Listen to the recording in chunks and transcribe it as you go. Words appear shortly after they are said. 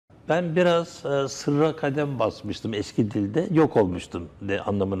Ben biraz sırra kadem basmıştım eski dilde. Yok olmuştum de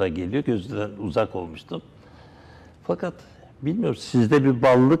anlamına geliyor. Gözden uzak olmuştum. Fakat bilmiyorum sizde bir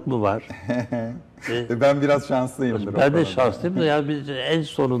ballık mı var? Ben biraz şanslıyımdır. Ben de şanslıyım da yani en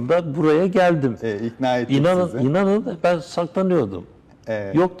sonunda buraya geldim. İkna ettim sizi. İnanın ben saklanıyordum.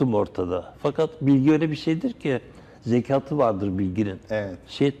 Evet. Yoktum ortada. Fakat bilgi öyle bir şeydir ki zekatı vardır bilginin. Evet.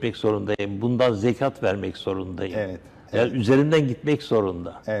 Şey etmek zorundayım. Bundan zekat vermek zorundayım. Evet. Yani üzerinden gitmek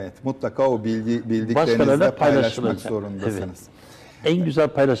zorunda. Evet. Mutlaka o bildiklerinizle paylaşmak zorundasınız. Evet. En güzel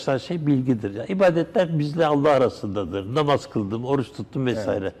paylaşılan şey bilgidir. Yani ibadetler bizle Allah arasındadır. Namaz kıldım, oruç tuttum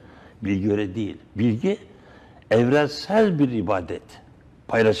vesaire. Evet. Bilgi öyle değil. Bilgi evrensel bir ibadet.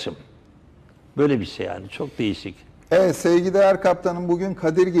 Paylaşım. Böyle bir şey yani. Çok değişik. Evet sevgili kaptanım bugün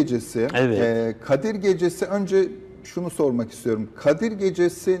Kadir Gecesi. Evet. Kadir Gecesi önce şunu sormak istiyorum. Kadir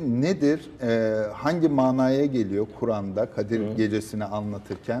Gecesi nedir? Hangi manaya geliyor Kur'an'da Kadir Gecesi'ni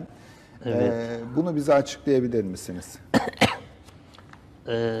anlatırken? Evet. Bunu bize açıklayabilir misiniz?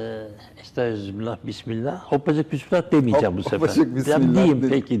 Estağfirullah, bismillah. Hoppacık bismillah demeyeceğim bu sefer. Hoppacık bismillah. Diyeyim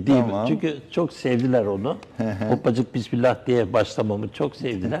peki, diyeyim. Tamam. Çünkü çok sevdiler onu. Hoppacık bismillah diye başlamamı çok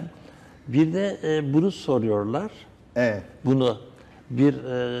sevdiler. Bir de bunu soruyorlar. Evet. Bunu bir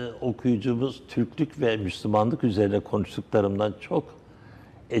okuyucumuz Türklük ve Müslümanlık üzerine konuştuklarımdan çok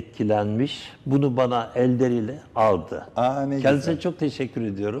etkilenmiş. Bunu bana elleriyle aldı. Kendisine çok teşekkür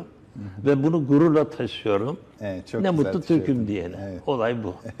ediyorum. Ve bunu gururla taşıyorum. Evet, çok ne güzel, mutlu Türk'üm diyene. Evet. Olay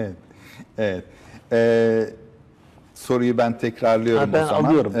bu. Evet. Evet. Soruyu ben tekrarlıyorum ben o zaman.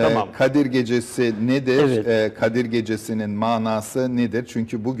 Alıyorum, tamam. Kadir Gecesi nedir? Evet. Kadir Gecesi'nin manası nedir?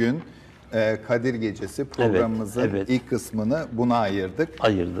 Çünkü bugün Kadir Gecesi programımızın ilk kısmını buna ayırdık.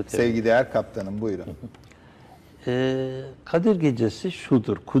 Sevgili değer kaptanım buyurun. Kadir Gecesi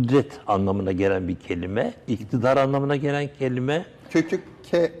şudur. Kudret anlamına gelen bir kelime. İktidar anlamına gelen kelime. Kökü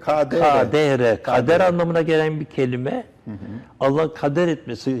KDR. Kader anlamına gelen bir kelime. Allah kader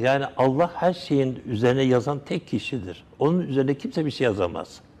etmesi, yani Allah her şeyin üzerine yazan tek kişidir. Onun üzerine kimse bir şey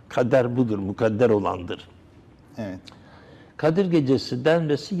yazamaz. Kader budur, mukadder olandır. Evet. Kadir Gecesi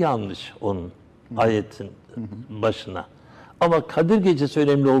denmesi yanlış onun ayetin başına. Ama Kadir Gecesi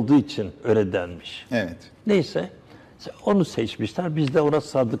önemli olduğu için öyle denmiş. Evet. Neyse, onu seçmişler, biz de ona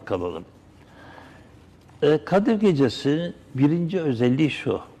sadık kalalım. Kadir Gecesi birinci özelliği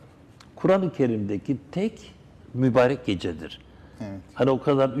şu, Kur'an-ı Kerim'deki tek mübarek gecedir. Evet. Hani o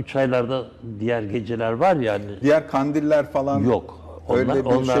kadar 3 aylarda diğer geceler var ya. Yani, diğer kandiller falan yok. Öyle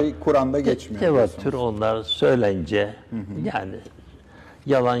bir şey Kur'an'da geçmiyor. Tevatür onlar söylence, yani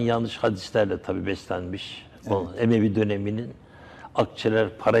yalan yanlış hadislerle tabii beslenmiş. Evet. O Emevi döneminin akçeler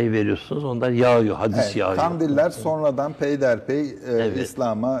parayı veriyorsunuz, onlar yağıyor, hadis yağıyor. Kandiller sonradan peyderpey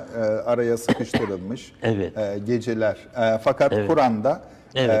İslam'a araya sıkıştırılmış geceler. Fakat Kur'an'da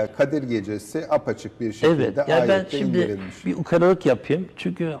Kadir Gecesi apaçık bir şekilde yani ben ayette şimdi indirilmiş. bir ukalalık yapayım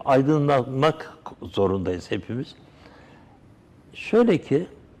çünkü aydınlanmak zorundayız hepimiz. Şöyle ki,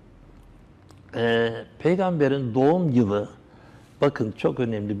 Peygamber'in doğum yılı, bakın çok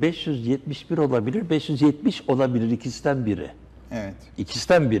önemli, 571 olabilir, 570 olabilir, ikisinden biri. Evet.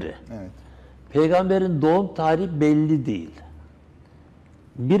 İkisinden biri. Evet. Peygamber'in doğum tarihi belli değil.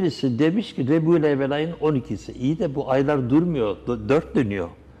 Birisi demiş ki Rebül-i ayın 12'si. İyi de bu aylar durmuyor, 4 dönüyor.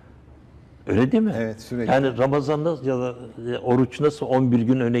 Öyle değil mi? Evet, sürekli. Yani Ramazan'da ya da oruç nasıl 11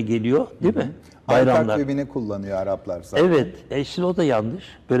 gün öne geliyor, değil mi? Ay Bayramlar. takvimini kullanıyor Araplar zaten. Evet. Şimdi o da yanlış.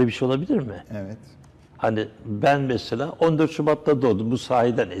 Böyle bir şey olabilir mi? Evet. Hani ben mesela 14 Şubat'ta doğdum. Bu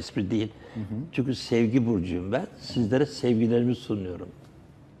sahiden espri değil. Çünkü sevgi burcuyum ben. Sizlere sevgilerimi sunuyorum.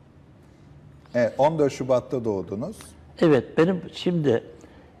 Evet, 14 Şubat'ta doğdunuz. Evet, benim şimdi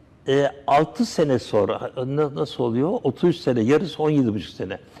 6 sene sonra, nasıl oluyor? 33 sene, yarısı 17,5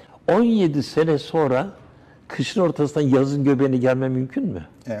 sene. 17 sene sonra kışın ortasından yazın göbeğine gelme mümkün mü?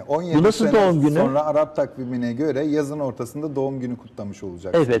 17 Bu nasıl sene doğum günü? sonra Arap takvimine göre yazın ortasında doğum günü kutlamış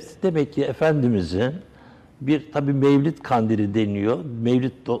olacaksınız. Evet, demek ki Efendimizin bir tabii Mevlid kandili deniyor.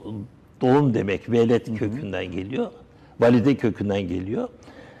 Mevlid doğum demek, velet kökünden geliyor. Valide kökünden geliyor.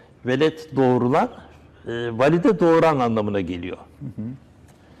 Velet doğurulan, valide doğuran anlamına geliyor.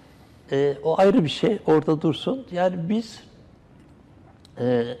 O ayrı bir şey, orada dursun. Yani biz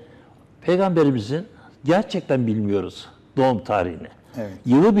Peygamberimizin gerçekten bilmiyoruz doğum tarihini. Evet.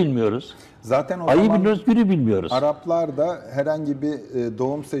 Yılı bilmiyoruz. Zaten o ayı zaman bilmiyoruz, günü bilmiyoruz. Araplar da herhangi bir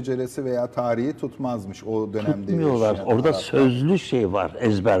doğum seceresi veya tarihi tutmazmış o dönemde. Tutmuyorlar. Orada Araplar. sözlü şey var,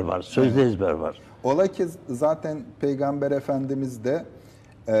 ezber var. Sözlü ezber var. Ola ki zaten Peygamber Efendimiz de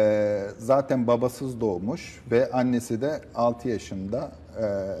zaten babasız doğmuş ve annesi de 6 yaşında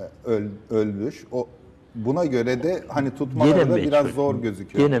ölmüş. Buna göre de hani tutmaları da biraz zor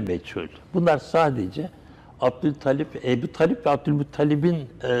gözüküyor. Gene meçhul. Bunlar sadece Abdültalip, Ebu Talip ve Abdülmuttalib'in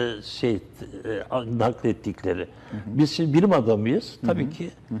naklettikleri. Biz şimdi bilim adamıyız. Tabii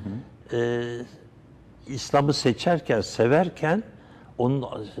ki İslam'ı seçerken, severken onun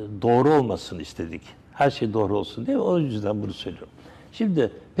doğru olmasını istedik. Her şey doğru olsun diye. O yüzden bunu söylüyorum.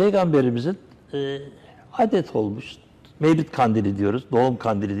 Şimdi Peygamberimizin adet olmuş, Mevlid kandili diyoruz, doğum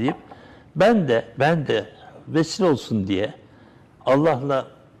kandili deyip ben de vesile olsun diye Allah'la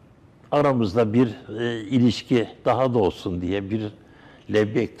aramızda bir ilişki daha da olsun diye, bir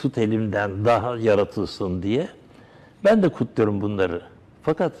lebbek tut elimden daha yaratılsın diye ben de kutluyorum bunları.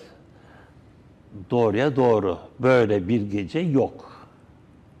 Fakat doğruya doğru böyle bir gece yok.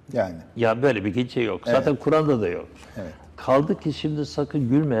 Yani. Ya böyle bir gece yok. Zaten Kur'an'da da yok. Evet. Kaldı ki şimdi sakın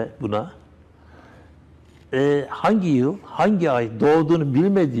gülme buna. Hangi yıl, hangi ay doğduğunu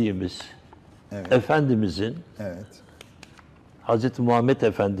bilmediğimiz Efendimizin, Hz. Muhammed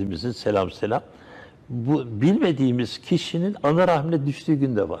Efendimizin selam bu bilmediğimiz kişinin ana rahmine düştüğü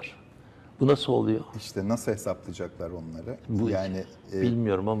gün de var. Bu nasıl oluyor? İşte nasıl hesaplayacaklar onları? Bu, yani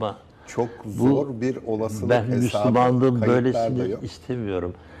bilmiyorum ama çok zor bir olasılık ben hesabı. Müslümanlığın böylesini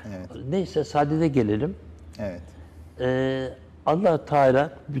istemiyorum. Neyse sadede gelelim. Allah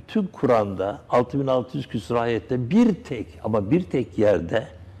Teala bütün Kur'an'da 6600 küsur ayette bir tek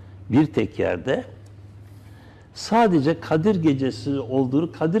yerde sadece Kadir gecesi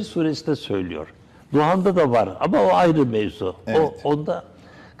olduğunu Kadir suresinde söylüyor. Duhan'da da var ama o ayrı mevzu. Onda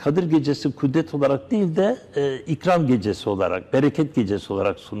Kadir gecesi kudret olarak değil de ikram gecesi olarak, bereket gecesi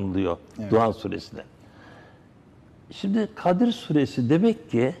olarak sunuluyor Duhan suresinde. Şimdi Kadir suresi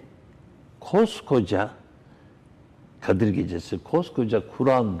demek ki koskoca Kadir gecesi, koskoca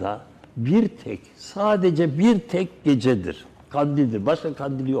Kur'an'da sadece bir tek gecedir. Kandildir. Başka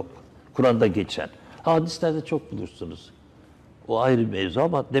kandil yok. Kur'an'da geçen. Hadislerde çok bulursunuz. O ayrı mevzu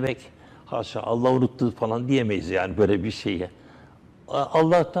ama demek haşa Allah unuttu falan diyemeyiz yani böyle bir şeye.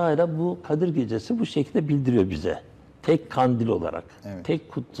 Allah Teala bu Kadir gecesi bu şekilde bildiriyor bize. Tek kandil olarak.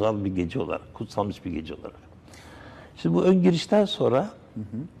 Tek kutsal bir gece olarak. Kutsalmış bir gece olarak. Şimdi bu ön girişten sonra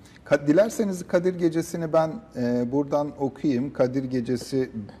dilerseniz Kadir Gecesi'ni ben buradan okuyayım. Kadir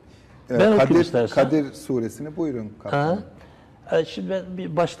Gecesi, Kadir Suresini buyurun kaptanım. Şimdi ben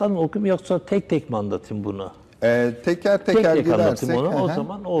bir baştan mı okuyayım yoksa tek mi anlatayım bunu? Teker tek anlatayım onu. O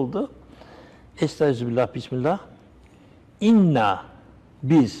zaman oldu. Estağfirullah, bismillah. İnna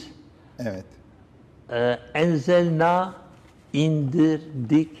biz enzelna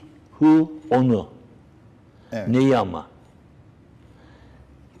indirdik onu. Neyi ama?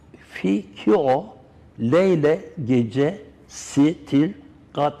 Ki o Leyle gecesi til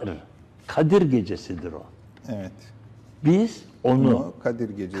Kadr. Kadir gecesidir o. Biz onu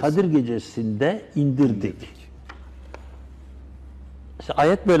Kadir gecesinde indirdik. İşte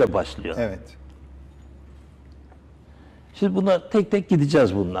ayet böyle başlıyor. Şimdi buna tek tek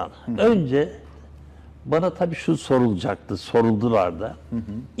gideceğiz bundan. Önce bana tabii şu sorulacaktı, soruldular da.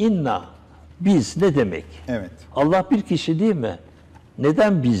 İnna, biz ne demek? Allah bir kişi değil mi?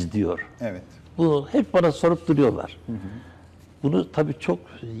 Neden biz diyor? Bunu hep bana sorup duruyorlar. Bunu tabii çok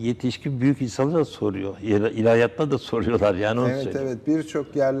yetişkin büyük insanlar da soruyor. İlahiyatta da soruyorlar yani onu söyleyeyim.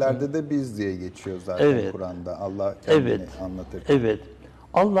 Birçok yerlerde de biz diye geçiyor zaten Kur'an'da. Allah kendini anlatırken.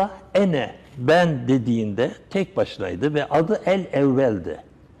 Allah ben dediğinde tek başınaydı ve adı el-evveldi.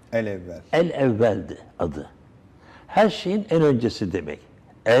 El-evveldi adı. Her şeyin en öncesi demek.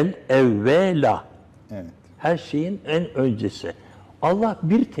 El-evvela. Her şeyin en öncesi. Allah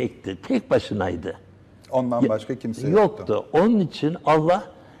bir tekti, tek başınaydı. Ondan başka kimse yoktu. Onun için Allah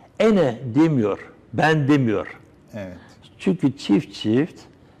demiyor, ben demiyor. Çünkü çift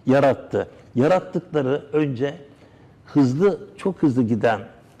yarattı. Yarattıkları önce çok hızlı giden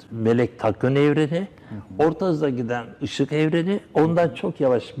melek takvim evreni, orta hızla giden ışık evreni, ondan çok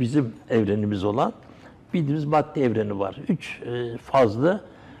yavaş bizim evrenimiz olan bildiğimiz madde evreni var. 3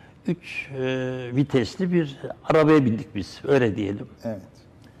 vitesli bir arabaya bindik biz, öyle diyelim.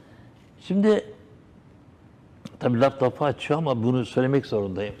 Şimdi tabii lafı açıyor ama bunu söylemek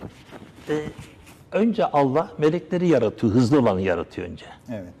zorundayım. Önce Allah melekleri yaratıyor, hızlı olanı yaratıyor önce.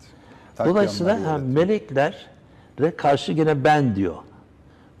 Dolayısıyla meleklere karşı gene ben diyor.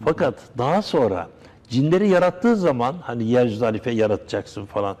 Fakat daha sonra cinleri yarattığı zaman hani yeryüzü halife yaratacaksın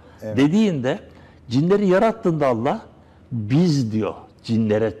falan dediğinde cinleri yarattığında Allah biz diyor.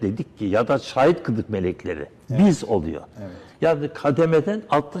 Cinlere dedik ki ya da şahit kıldık melekleri. Biz oluyor. Yani kademeden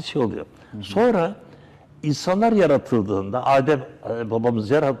altta oluyor. Sonra insanlar yaratıldığında, Adem babamız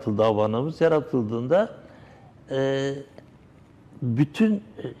yaratıldığında, Havva anamız yaratıldığında bütün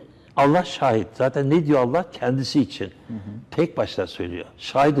Allah şahit. Zaten ne diyor Allah? Kendisi için. Tek başına söylüyor.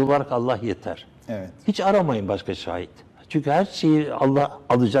 Şahit olarak Allah yeter. Evet. Hiç aramayın başka şahit. Çünkü her şeyi Allah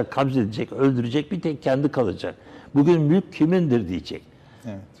alacak, kabzedecek, öldürecek, bir tek kendi kalacak. Bugün mülk kimindir diyecek.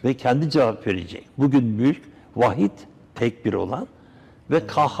 Evet. Ve kendi cevap verecek. Bugün mülk, vahid, tek bir olan ve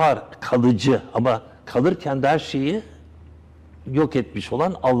kahhar, kalıcı ama kalırken de her şeyi yok etmiş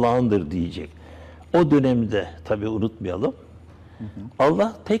olan Allah'ındır diyecek. O dönemde tabii unutmayalım.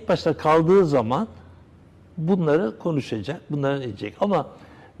 Allah tek başına kaldığı zaman bunları konuşacak, bunları edecek. Ama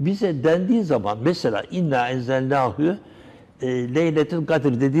bize dendiği zaman mesela inna enzelnâhu Leyletül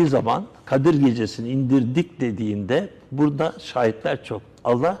Kadir dediği zaman Kadir gecesini indirdik dediğinde burada şahitler çok.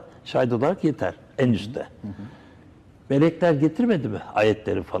 Allah şahit olarak yeter en üstte. Melekler getirmedi mi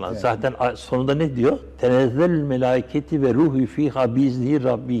ayetleri falan? Evet. Zaten sonunda ne diyor? Tenezzelül melâiketi ve ruhu fîhâ biizni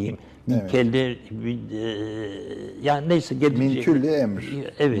rabbihim. Evet. Yani neyse gelecek. Min külli emr.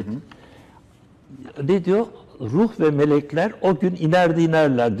 Evet. Ne diyor? Ruh ve melekler o gün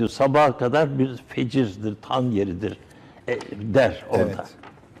inerler diyor. Sabaha kadar bir fecirdir, tan yeridir der orada.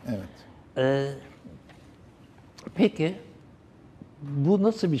 Evet. Evet. Peki bu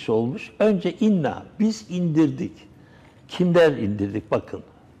nasıl bir şey olmuş? Önce inna, biz indirdik. Kimler indirdik? Bakın.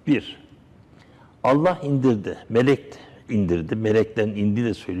 Bir, Allah indirdi. Melek indirdi. Meleklerin indiği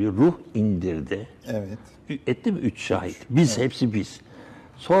de söylüyor. Ruh indirdi. Evet. Etti mi? Üç şahit. Biz, evet. Hepsi biz.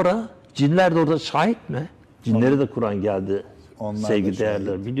 Sonra cinler de orada şahit mi? Cinlere de Kur'an geldi. Onlar sevgili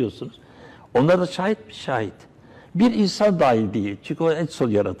değerler biliyorsunuz. Onlar da şahit mi? Şahit. Bir insan dahil değil. Çünkü o en son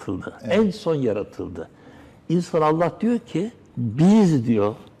yaratıldı. Evet. En son yaratıldı. İnsan Allah diyor ki biz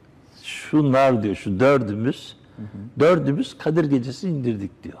diyor şunlar diyor şu dördümüz dördümüz Kadir Gecesi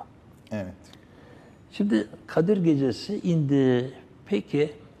indirdik diyor. Evet. Şimdi Kadir Gecesi indi.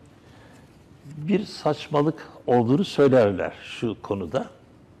 Peki bir saçmalık olduğunu söylerler şu konuda.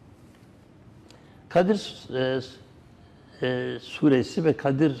 Kadir suresi ve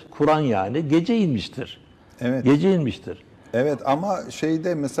Kadir Kur'an yani gece inmiştir. Evet. Gece inmiştir. Evet ama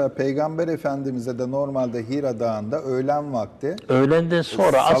şeyde mesela Peygamber Efendimiz'e de normalde Hira Dağı'nda öğlen vakti. Öğlenden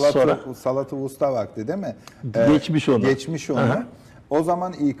sonra az sonra. Salat-ı Vusta vakti değil mi? Geçmiş onu. Geçmiş onu. Aha. O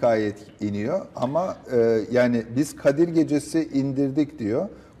zaman ilk ayet iniyor ama yani biz Kadir Gecesi indirdik diyor.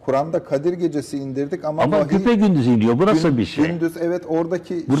 Kur'an'da Kadir Gecesi indirdik ama güpegündüz iniyor. Bu nasıl bir şey? Gündüz evet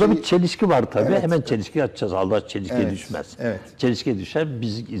oradaki burada bir çelişki var tabii. Evet. Hemen çelişki açacağız. Allah çelişkiye düşmez. Evet. Çelişkiye düşer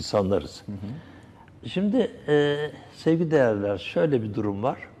biz insanlarız. Şimdi sevgili değerler şöyle bir durum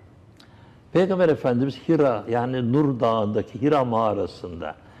var. Peygamber Efendimiz Hira yani Nur Dağı'ndaki Hira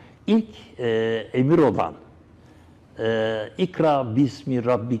mağarasında ilk emir olan İkra bismi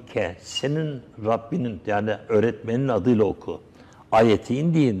rabbike senin Rabbinin yani öğretmenin adıyla oku ayeti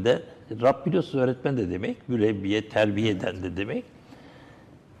indiğinde Rab biliyorsunuz öğretmen de demek, mürebbiye, terbiye eden de demek.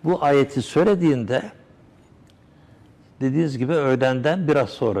 Bu ayeti söylediğinde dediğiniz gibi öğlenden biraz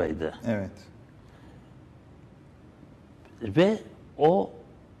sonraydı. Evet. Ve o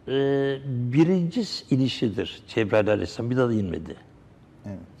birinci inişidir Cebrail Aleyhisselam. Bir daha da inmedi.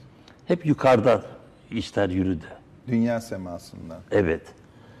 Evet. Hep yukarıda işler yürüdü. Dünya semasında. Evet.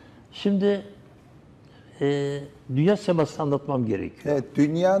 Şimdi dünya semasını anlatmam gerekiyor. Evet.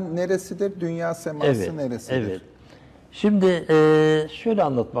 Dünya neresidir? Dünya seması neresidir? Evet. Şimdi şöyle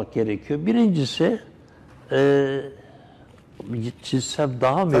anlatmak gerekiyor. Birincisi çizsem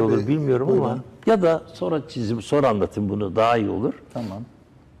daha mı olur bilmiyorum buyurun. Ama ya da sonra anlatayım bunu daha iyi olur. Tamam.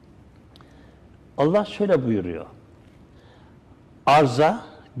 Allah şöyle buyuruyor. Arza,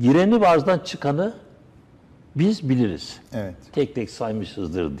 gireni ve arzdan çıkanı biz biliriz. Evet. Tek tek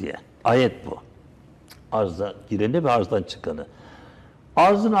saymışızdır diye. Ayet bu. Arza, gireni ve arzdan çıkanı.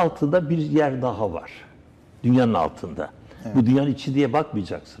 Arzın altında bir yer daha var. Dünyanın altında. Evet. Bu dünyanın içi diye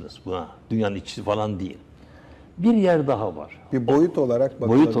bakmayacaksınız buna. Dünyanın içi falan değil. Bir yer daha var. Bir boyut olarak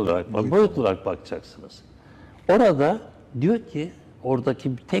bakılabilir. Boyut olarak bakacaksınız. Orada diyor ki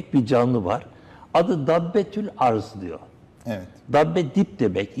oradaki tek bir canlı var. Adı Dabbetül arz diyor. Evet. Dabbe dip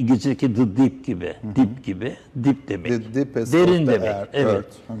demek. İngilizce'deki the deep gibi. Dip gibi. Dip demek. Derin demek. Evet.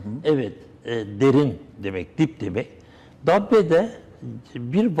 Evet. Derin demek. Dip demek. Dabbe de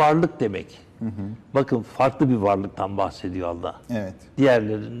bir varlık demek. Bakın farklı bir varlıktan bahsediyor Allah. Evet.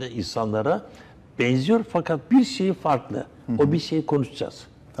 Diğerlerinde insanlara benziyor fakat bir şeyi farklı. O bir şeyi konuşacağız.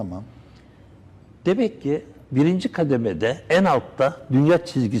 Tamam. Demek ki birinci kademede en altta dünya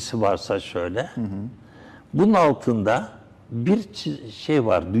çizgisi varsa şöyle. Bunun altında bir şey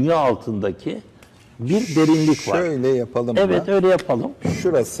var. Dünya altındaki bir derinlik var. Şöyle yapalım. Evet öyle yapalım.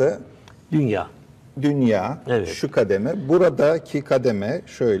 Şurası dünya. Dünya. Evet. Şu kademe. Buradaki kademe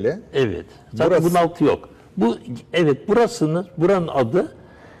şöyle. Evet. Zaten bunun altı yok. Buranın adı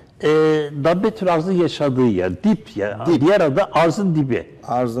Dabbetül arzın yaşadığı yer, dip yer. Diğer adı arzın dibi.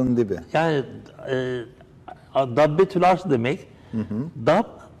 Arzın dibi. Yani Dabbetül arz demek, dab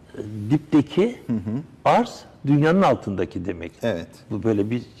dipteki, arz dünyanın altındaki demek. Evet. Bu böyle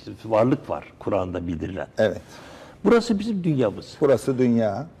bir varlık var Kur'an'da bildirilen. Evet. Burası bizim dünyamız. Burası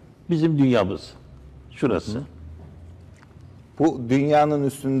dünya. Bizim dünyamız. Şurası. Bu dünyanın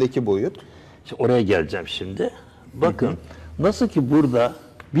üstündeki boyut. İşte oraya geleceğim şimdi. Bakın nasıl ki burada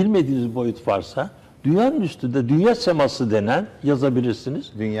bilmediğiniz boyut varsa dünyanın üstünde dünya seması denen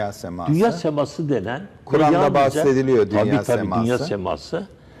yazabilirsiniz. Dünya seması. Dünya seması denen Kur'an'da bahsediliyor dünya tabii, seması. Dünya seması.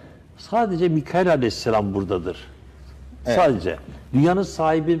 Sadece Mikail Aleyhisselam buradadır. Evet. Sadece. Dünyanın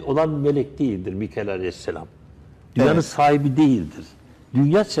sahibi olan bir melek değildir Mikail Aleyhisselam. Dünyanın sahibi değildir.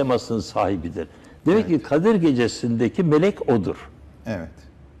 Dünya semasının sahibidir. Demek ki Kadir Gecesi'ndeki melek odur. Evet.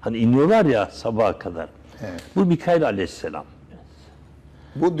 Hani iniyorlar ya sabaha kadar. Evet. Bu Mikail Aleyhisselam.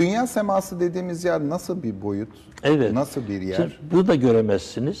 Bu dünya seması dediğimiz yer nasıl bir boyut? Evet. Nasıl bir yer? Şimdi bunu da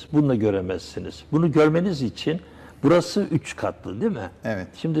göremezsiniz, bunu da göremezsiniz. Bunu görmeniz için burası 3 katlı değil mi? Evet.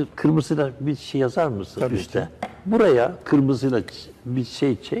 Şimdi kırmızıyla bir şey yazar mısın Tabii üstte? ki. Buraya kırmızıyla bir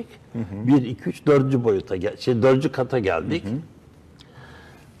şey çek. 1, 2, 3, 4. boyuta gel. 4. kata geldik.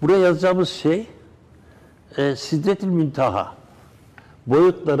 Buraya yazacağımız şey Sidretül Müntaha.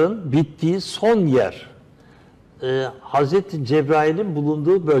 Boyutların bittiği son yer. Hazreti Cebrail'in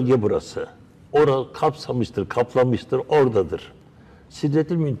bulunduğu bölge burası. Orada kapsamıştır, kaplamıştır, oradadır.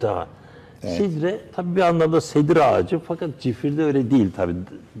 Sidretül Müntaha. Evet. Sidre tabii bir anlamda sedir ağacı fakat cifirde öyle değil tabii,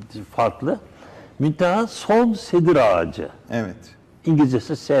 farklı. Müntaha son sedir ağacı. Evet.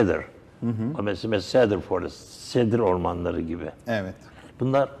 İngilizcesi cedar. Mesela cedar forest, sedir ormanları gibi. Evet.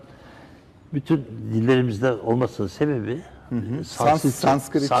 Bunlar bütün dillerimizde olmasının sebebi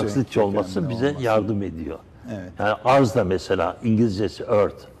Sanskritçe olması bize yardım ediyor. Evet. Yani arz da mesela İngilizcesi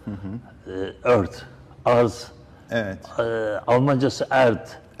earth, earth, arz, evet. Almancası erd.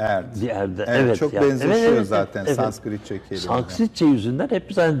 Erd. Bir erde. Evet, çok yani. benzeşiyor zaten Sanskritçe kelime. Sanskritçe yüzünden hep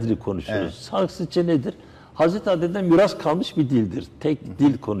biz aynı dili konuşuyoruz. Evet. Sanskritçe nedir? Hazreti Adem'den miras kalmış bir dildir. Tek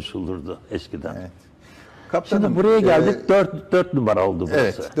dil konuşulurdu eskiden. Evet. Kaptanım, şimdi buraya geldik. 4 numara oldu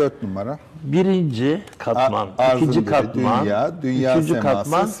burası. Evet, 4 numara. Birinci katman, ikinci katman, dünya üçüncü seması,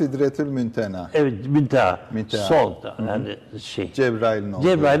 katman, Sidretül Münteha. Evet, Münteha. Son, yani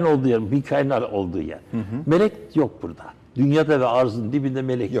Cebrail'in olduğu yer, Mikail'in olduğu yer. Melek yok burada. Dünyada ve arzın dibinde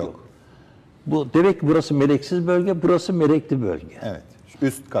melek yok. Bu demek ki burası meleksiz bölge, burası melekli bölge. Evet,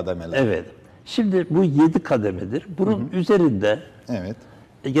 üst kademeler. Evet. Şimdi bu 7 kademedir. Bunun üzerinde evet.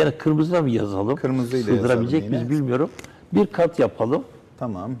 Gene kırmızıyla mı yazalım? Kırmızıyla sığdırabilecek miyiz bilmiyorum. Bir kat yapalım.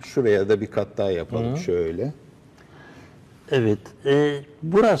 Tamam. Şuraya da bir kat daha yapalım. Şöyle. Evet.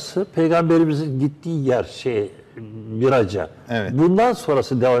 Burası Peygamberimizin gittiği yer, Miraca. Evet. Bundan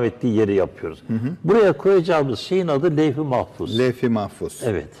sonrası devam ettiği yeri yapıyoruz. Buraya koyacağımız şeyin adı Levh-i Mahfuz. Levh-i Mahfuz.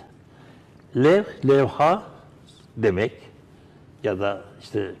 Evet. Levha demek ya da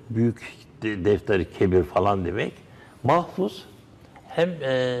işte büyük defteri kebir falan demek. Mahfuz hem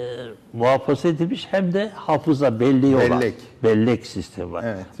muhafaza edilmiş hem de hafıza belleği olan bellek sistemi var.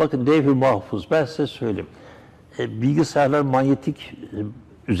 Evet. Bakın Levh-i Mahfuz, ben size söyleyeyim. Bilgisayarlar manyetik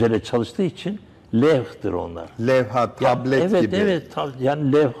üzerine çalıştığı için levh'tir onlar. Levha, tablet yani, gibi. Evet,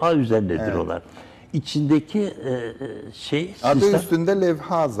 yani levha üzerindedir onlar. İçindeki adı sistem, üstünde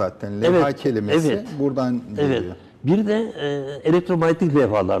levha zaten. Levha kelimesi buradan geliyor. Evet. Bir de elektromanyetik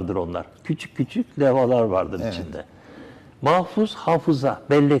levhalardır onlar. Küçük küçük levhalar vardır içinde. Mahfuz, hafıza,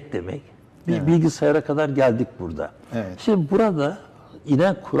 bellek demek. Bir bilgisayara kadar geldik burada. Evet. Şimdi burada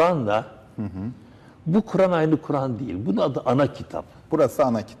inen Kur'an'la bu Kur'an aynı Kur'an değil. Bunun adı ana kitap. Burası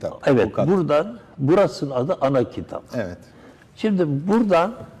ana kitap. Evet, burasının adı ana kitap. Evet. Şimdi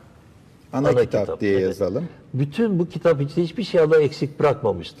buradan ana kitap diye yazalım. Bütün bu kitap içinde hiçbir şey Allah eksik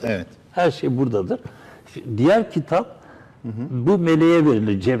bırakmamıştır. Evet. Her şey buradadır. Diğer kitap bu meleğe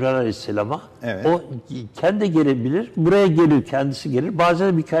verilir, Cebrail Aleyhisselam'a. Evet. O kendi gelebilir, buraya gelir, kendisi gelir. Bazen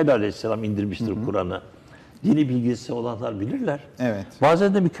de Mikail Aleyhisselam indirmiştir Kur'an'ı. Dini bilgisi olanlar bilirler. Evet.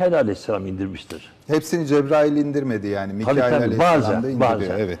 Bazen de Mikail Aleyhisselam indirmiştir. Hepsini Cebrail indirmedi yani. Mikail Aleyhisselam da indiriyor.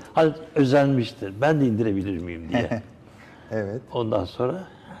 Bazen. Evet. Hani özenmiştir. Ben de indirebilir miyim diye. Evet. Ondan sonra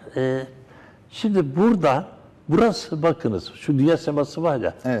şimdi burası bakınız şu dünya seması var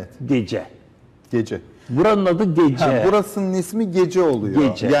ya. Evet. Gece. Gece. Buranın adı gece. Burasının ismi gece oluyor.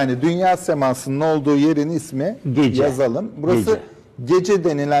 Gece. Yani dünya semasının olduğu yerin ismi gece. Yazalım. Burası gece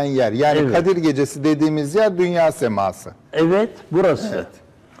denilen yer. Yani Kadir Gecesi dediğimiz yer dünya seması. Evet, burası. Evet.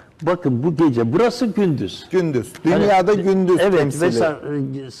 Bakın bu gece, burası gündüz. Gündüz. Dünyada gündüz temsili. Mesela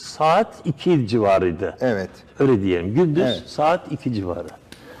saat 2 civarıydı. Evet. Öyle diyelim. Gündüz saat 2 civarı.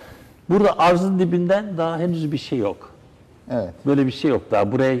 Burada arzın dibinden daha henüz bir şey yok. Evet. Böyle bir şey yok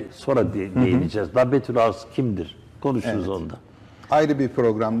daha. Buraya sonra değineceğiz. Dabbetül arz kimdir? Konuşuruz onda. Ayrı bir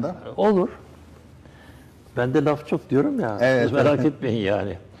programda. Olur. Ben de laf çok diyorum ya. Evet. Merak etmeyin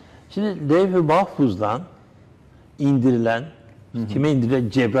yani. Şimdi Levh-i Mahfuz'dan indirilen, kime indirilen?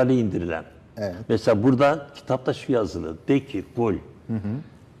 Cebrail'e indirilen. Evet. Mesela burada kitapta şu yazılı. De ki kul.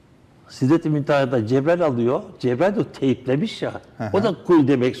 Sidret-i Münteha'da Cebrail alıyor. Cebrail de teyiplemiş ya. O da kul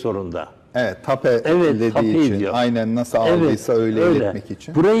demek zorunda. Evet, tape dediği için. Diyor. Aynen nasıl aldıysa öyle iletmek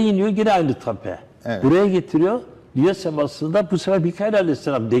için. Buraya iniyor yine aynı tape. Evet. Buraya getiriyor. Dünya semasında bu sefer Mikail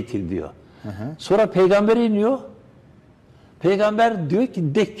Aleyhisselam de ki diyor. Sonra peygambere iniyor. Peygamber diyor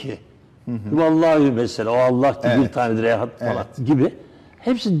ki de ki. Vallahi mesela o Allah ki bir tanedir ehad falan gibi.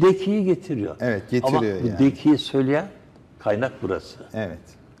 Hepsi dekiyi getiriyor. Evet, getiriyor Ama yani. bu dekiyi söyleyen kaynak burası. Evet.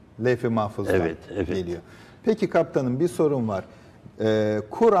 Levh-i Mahfuz'dan Evet. geliyor. Peki kaptanım bir sorun var.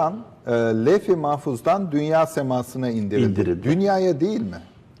 Kur'an Levh-i Mahfuz'dan dünya semasına indirildi. Dünyaya değil mi?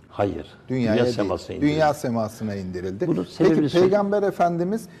 Hayır. Dünyaya değil. Semasına indirildi. Dünya semasına indirildi. Bunun Peki sebebini Peygamber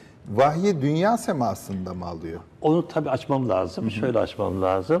Efendimiz vahyi dünya semasında mı alıyor? Onu tabii açmam lazım. Şöyle açmam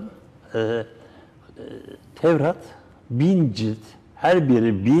lazım. Tevrat 1000 cilt, her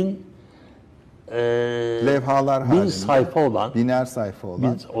biri 1000 levhalar halinde. 1000 sayfa olan, biner sayfa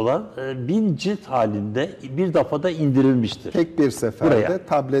olan. 1000 cilt halinde bir defada indirilmiştir. Tek bir seferde Buraya.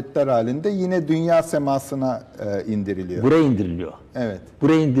 tabletler halinde yine dünya semasına indiriliyor. Buraya indiriliyor. Evet.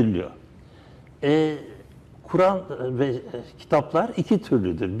 Buraya indiriliyor. Kur'an ve kitaplar iki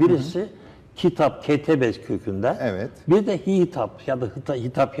türlüdür. Birisi kitap, ketebe kökünden. Evet. Bir de hitap ya da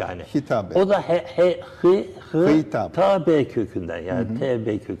hitap yani. Hitabe. O da Hitap. tabe kökünden yani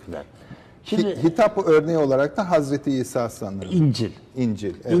tb kökünden. Şimdi Hitap örneği olarak da Hazreti İsa sanırım. İncil.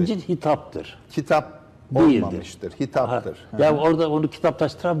 İncil. Evet. İncil hitaptır. Kitap Değildir. olmamıştır. Hitaptır. Yani orada onu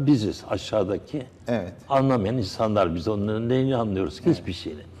kitaplaştıran biziz aşağıdaki. Evet. Anlamayan insanlar biz onun neyini anlıyoruz ki hiçbir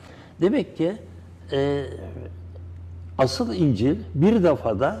şeyini. Demek ki asıl İncil bir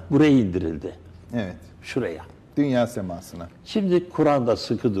defada buraya indirildi. Evet. Şuraya. Dünya semasına. Şimdi Kur'an'da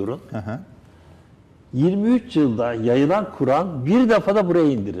sıkı durun. 23 yılda yayılan Kur'an bir defada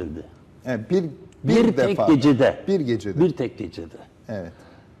buraya indirildi. Evet, Bir tek gecede. Bir gecede. Bir tek gecede. Evet.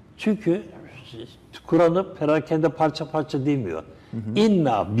 Çünkü Kur'an'ı perakende parça parça demiyor.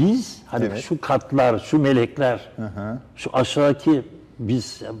 İnna biz, hani şu katlar, şu melekler, şu aşağıdaki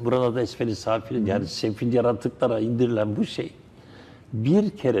biz, burada da esfel-i safilin yani sefil yaratıklara indirilen bu şey bir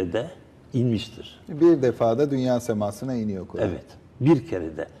kerede inmiştir. Bir defada dünya semasına iniyor Kur'an. Evet, bir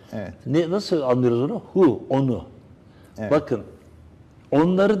kerede. Evet. Nasıl anlıyoruz onu? Onu. Evet. Bakın,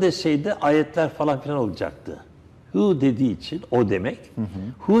 onları deseydi ayetler falan filan olacaktı. Hu dediği için o demek.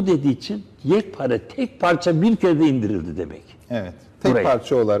 Hu dediği için yekpare, tek parça bir kere de indirildi demek. Evet. Tek Buraya.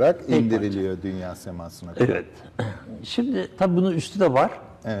 parça olarak indiriliyor dünya semasına. Evet. Şimdi tabii bunun üstü de var.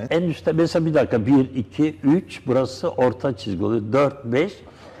 Evet. En üstte mesela bir dakika 1, 2, 3 burası orta çizgi oluyor. 4, 5.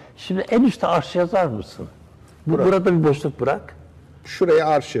 Şimdi en üstte arş yazar mısın? Burada bir boşluk bırak. Şuraya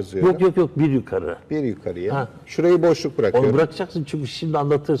arş yazıyorum. Yok bir yukarı. Bir yukarıya. Ha. Şurayı boşluk bırakıyorum. Onu bırakacaksın çünkü şimdi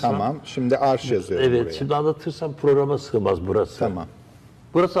anlatırsam. Tamam. Şimdi arş yazıyorum Evet, buraya. şimdi anlatırsam programa sığmaz burası. Tamam.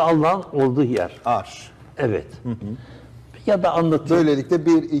 Burası Allah'ın olduğu yer. Arş. Evet. Ya da anlatayım. Böylelikle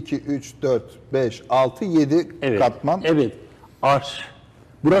 1, 2, 3, 4, 5, 6, 7 katman. Evet. Arş.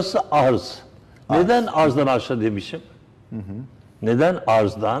 Burası arz. Neden arzdan arşa demişim? Neden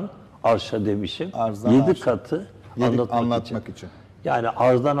arzdan arşa demişim? Arzdan 7 arşa. katı Anlatmak için. Yani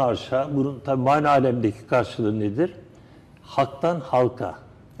arzdan arşa, bunun tabii mana alemdeki karşılığı nedir? Haktan halka.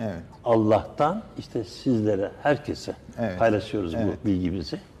 Evet. Allah'tan işte sizlere, herkese paylaşıyoruz bu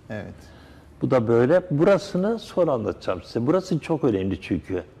bilgimizi. Evet. Bu da böyle. Burasını sonra anlatacağım size. Burası çok önemli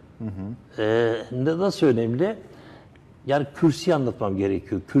çünkü. Nasıl önemli? Yani kürsiyi anlatmam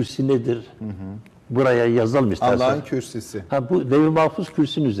gerekiyor. Kürsi nedir? Buraya yazalım istersen. Allah'ın kürsisi. Bu Levh-i Mahfuz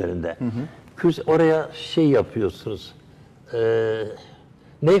kürsünün üzerinde. Kürsi, oraya şey yapıyorsunuz.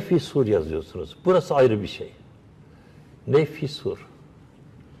 Nef-i Sur yazıyorsunuz. Burası ayrı bir şey. Nef-i Sur.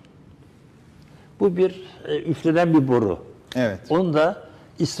 Bu bir üflenen bir boru. Evet. Onu da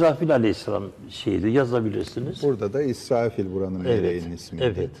İsrafil Aleyhisselam şeydi, yazabilirsiniz. Burada da İsrafil buranın meleğinin ismi.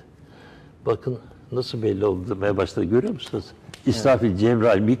 Evet. Bakın nasıl belli olmaya başladı, görüyor musunuz? İsrafil,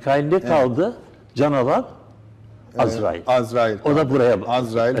 Cebrail, Mikail ne kaldı? Can alan Azrail. Azrail. O da buraya bağlı.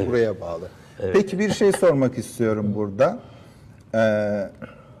 Azrail buraya bağlı. Peki bir şey sormak istiyorum burada.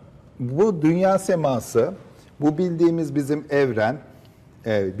 Bu dünya seması, bu bildiğimiz bizim evren,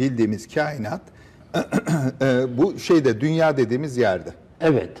 bildiğimiz kainat, bu şeyde dünya dediğimiz yerde.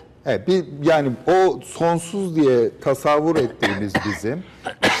 Evet. Yani o sonsuz diye tasavvur ettiğimiz bizim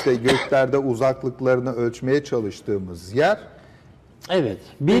işte göklerde uzaklıklarını ölçmeye çalıştığımız yer, evet,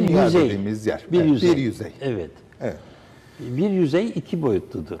 bir dünya yüzey. dediğimiz yer. Bir Evet, yüzey. bir yüzey. Evet. Evet. Bir yüzey 2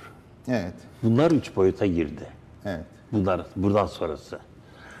 boyutludur. Evet. Bunlar 3 boyuta girdi. Evet. Bunlar buradan sonrası.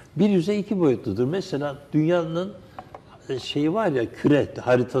 Bir yüzey 2 boyutludur. Mesela dünyanın şeyi var ya, küre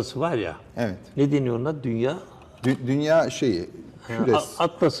haritası var ya. Evet. Ne deniyor ona? Dünya Dünya şeyi, küresi.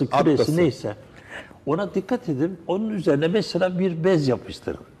 Atlası, küresi Atlası. neyse. Ona dikkat edin. Onun üzerine mesela bir bez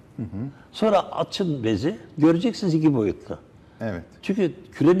yapıştırın. Sonra açın bezi. Göreceksiniz 2 boyutlu. Evet. Çünkü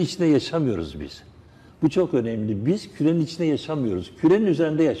kürenin içinde yaşamıyoruz biz. Bu çok önemli. Biz kürenin içinde yaşamıyoruz. Kürenin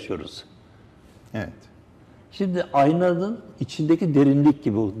üzerinde yaşıyoruz. Evet. Şimdi aynanın içindeki derinlik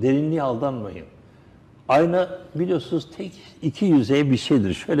gibi. O derinliğe aldanmayın. Ayna biliyorsunuz tek 2 yüzey bir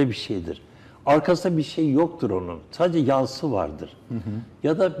şeydir. Şöyle bir şeydir. Arkasında bir şey yoktur onun. Sadece yansı vardır.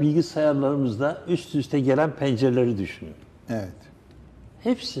 Ya da bilgisayarlarımızda üst üste gelen pencereleri düşünün. Evet.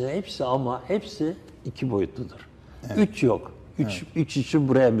 Hepsi 2 boyutludur. 3 yok. 3 için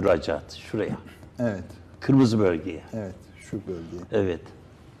buraya müracaat. Şuraya. Evet. Kırmızı bölgeye. Evet. Şu bölgeye. Evet.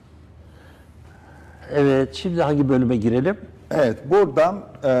 Evet. Şimdi hangi bölüme girelim? Evet. Buradan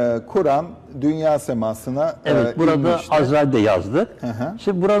Kur'an dünya semasına Evet. Burada inmişti. Azrail'de yazdık. Hı.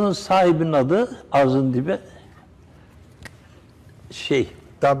 Şimdi buranın sahibinin adı arzın dibi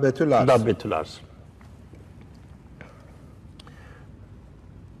Dabbetül arz. Dabbetül arz.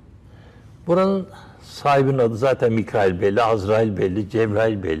 Buranın sahibinin adı zaten Mikail belli, Azrail belli,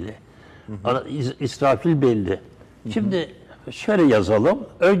 Cebrail belli, İsrafil belli. Şimdi şöyle yazalım.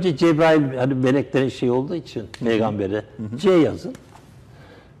 Önce Cebrail, hani meleklerin şey olduğu için peygambere C yazın.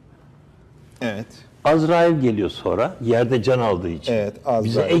 Evet. Azrail geliyor sonra, yerde can aldığı için. Evet, Azrail.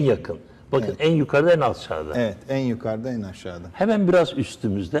 Bize en yakın. Bakın Evet. en yukarıda en aşağıda. Evet. En yukarıda en aşağıda. Hemen biraz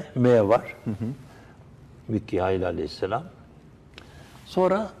üstümüzde M var. Mikail aleyhisselam.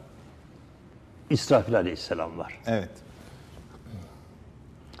 Sonra İsrafil aleyhisselam var. Evet.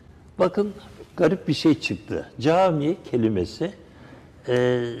 Bakın garip bir şey çıktı. Cami kelimesi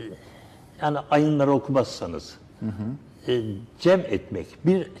yani ayınları okumazsanız cem etmek,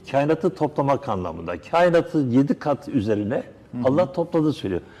 bir kainatı toplamak anlamında. Kainatı 7 kat üzerine Allah topladı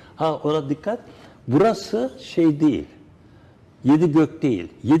söylüyor. Ha, ona dikkat. Burası şey değil. 7 gök değil.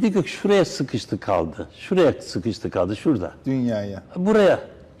 7 gök şuraya sıkıştı kaldı. Şuraya sıkıştı kaldı. Şurada. Dünyaya. Buraya.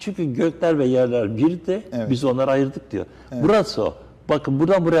 Çünkü gökler ve yerler birdi. Evet. Biz onları ayırdık diyor. Burası o. Bakın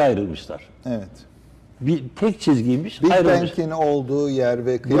buradan buraya ayrılmışlar. Evet. Bir tek çizgiymiş, Big ayrılmış. Bang'in olduğu yer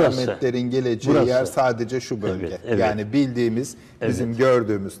ve kıyametlerin geleceği Burası. yer sadece şu bölge. Evet, evet. Yani bildiğimiz, bizim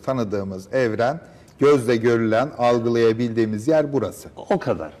gördüğümüz, tanıdığımız evren, gözle görülen, algılayabildiğimiz yer burası. O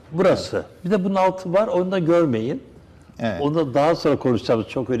kadar. Burası. Evet. Bir de bunun altı var, onu da görmeyin. Evet. Onda daha sonra konuşacağımız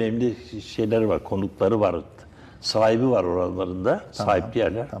çok önemli şeyler var, konukları var. Sahibi var oralarında, sahipli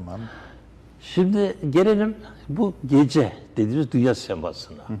yerler. Tamam. Şimdi gelelim bu gece dediğimiz dünya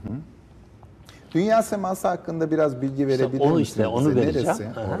semasına. Dünya seması hakkında biraz bilgi verebilir onu misiniz işte, onu bize? vereceğim.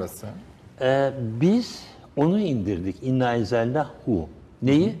 Neresi Aha. orası? Biz onu indirdik. İnna enzelnahu.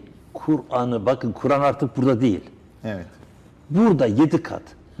 Neyi? Kur'an'ı. Bakın Kur'an artık burada değil. Evet. Burada 7 kat.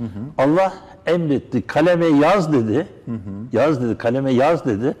 Allah emretti. Kaleme yaz dedi. Yaz dedi. Kaleme yaz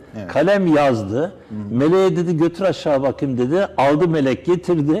dedi. Evet. Kalem yazdı. Meleğe dedi götür aşağı bakayım dedi. Aldı melek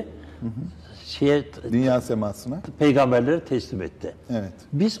getirdi. Dünya semasına. Peygamberlere teslim etti. Evet.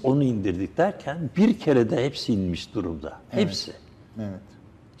 Biz onu indirdik derken bir kere de hepsi inmiş durumda. Hepsi. Evet.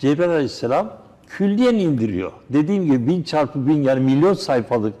 Cebrail aleyhisselam külliyen indiriyor. Dediğim gibi 1000 çarpı 1000 yani milyon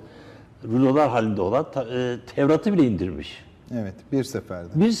sayfalık rulolar halinde olan Tevrat'ı bile indirmiş. Evet. Bir seferde.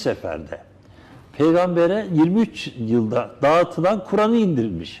 Bir seferde. Peygambere 23 yılda dağıtılan Kur'an'ı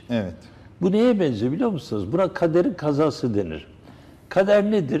indirilmiş. Evet. Bu neye benziyor biliyor musunuz? Buna kaderin kazası denir.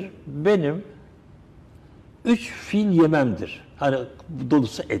 Kader nedir? Benim 3 fiil yememdir. Hani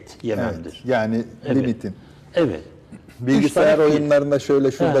dolusu et yememdir. Evet. Yani Evet. limitin. Evet. Bilgisayar tane oyunlarında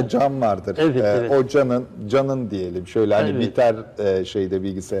şöyle şurada Ha. cam vardır. Evet, evet. O canın diyelim. Şöyle hani Evet. biter şeyde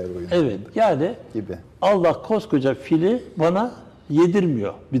bilgisayar oyunu Evet. Yani gibi. Allah koskoca fili bana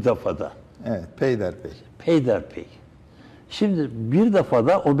yedirmiyor bir defada. Evet. Peyderpey. Peyderpey. Şimdi bir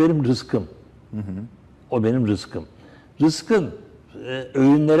defada o benim rızkım. O benim rızkım. Rızkın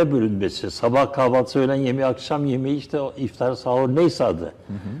öğünlere bölünmesi, sabah kahvaltısı, öğlen yemeği, akşam yemeği, işte o iftar, sahur neyse adı.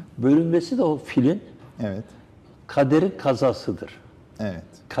 Bölünmesi de o filin Evet. kaderin kazasıdır. Evet.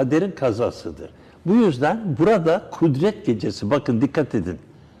 Kaderin kazasıdır. Bu yüzden burada kudret gecesi, bakın dikkat edin.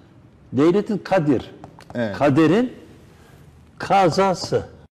 Leyletül Kadir, Evet. kaderin kazası.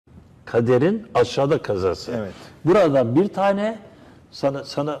 Kaderin aşağıda kazası. Evet. Burada bir tane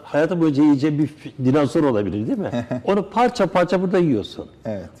Sana hayatın boyunca yiyeceğin bir dinozor olabilir değil mi? Onu parça parça burada yiyorsun.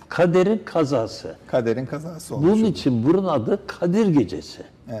 Evet. Kaderin kazası. Kaderin kazası olmuş. Bunun için bunun adı Kadir Gecesi.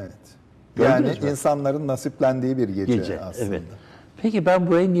 Evet. Gördünüz Yani mü? insanların nasiplendiği bir gece aslında. Evet. Peki ben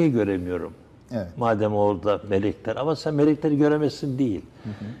burayı niye göremiyorum? Evet. Madem orada melekler. Ama sen melekleri göremezsin değil.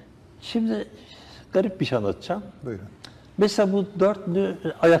 Şimdi garip bir şey anlatacağım. Buyurun. Mesela bu dörtlü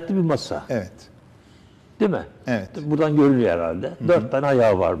ayaklı bir masa. Evet. Değil mi? Evet. Buradan görülüyor herhalde. 4 tane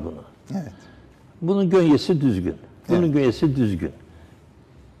ayağı var bunun. Evet. Bunun gönyesi düzgün. Bunun Evet. gönyesi düzgün.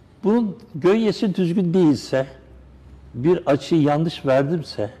 Bunun gönyesi düzgün değilse, bir açıyı yanlış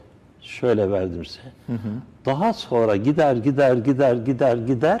verdimse, şöyle verdimse, daha sonra gider,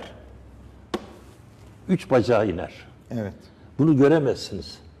 3 bacağı iner. Evet. Bunu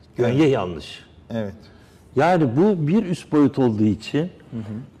göremezsiniz. Gönye yanlış. Evet. Yani bu bir üst boyut olduğu için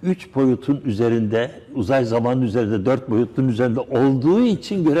 3 boyutun üzerinde, uzay zamanın üzerinde, 4 boyutun üzerinde olduğu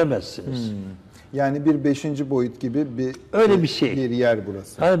için göremezsiniz. Yani bir 5. boyut gibi Öyle bir şey. Bir yer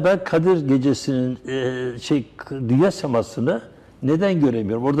burası. Yani ben Kadir Gecesi'nin dünya semasını neden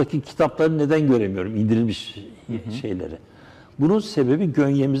göremiyorum? Oradaki kitapları neden göremiyorum? İndirilmiş şeyleri. Bunun sebebi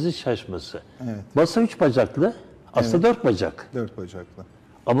gönyemizin şaşması. Evet. Masa 3 bacaklı, aslında 4 bacak. 4 bacaklı.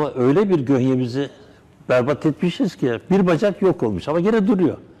 Ama öyle bir gönyemizi berbat etmişiz ki bir bacak yok olmuş ama gene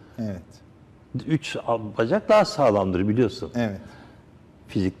duruyor. Evet. 3 bacak daha sağlamdır biliyorsun. Evet.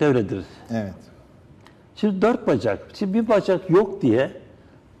 Fizikte öyledir. Evet. Şimdi 4 bacak. Şimdi bir bacak yok diye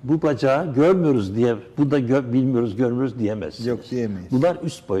bu bacağı görmüyoruz diye, bu da bilmiyoruz, görmüyoruz diyemezsiniz. Yok diyemeyiz. Bunlar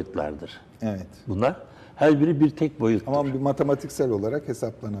üst boyutlardır. Evet. Bunlar her biri bir tek boyuttur. Ama bir matematiksel olarak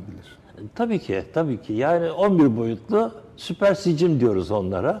hesaplanabilir. Tabii ki. Yani 11 boyutlu süper sicim diyoruz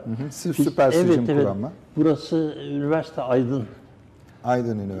onlara. Süper sicim kuramı. Burası üniversite Aydın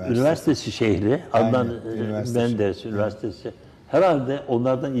Aydın Üniversitesi. Üniversitesi şehri. Adnan üniversite Menderes Üniversitesi. Herhalde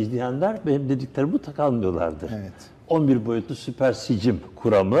onlardan izleyenler benim dediklerimi mutlaka anlıyorlardır. Evet. 11 boyutlu süper sicim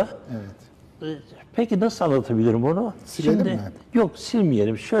kuramı. Evet. Peki nasıl anlatabilirim onu? Silelim mi? Yok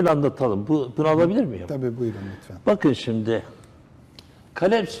silmeyelim. Şöyle anlatalım. Bunu alabilir miyim? Tabii buyurun lütfen. Bakın şimdi.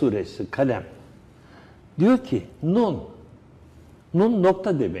 Kalem suresi, kalem. Diyor ki nun. Nun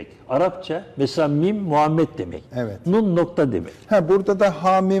nokta demek. Arapça mesela mim Muhammed demek. Evet. Nun nokta demek. Burada da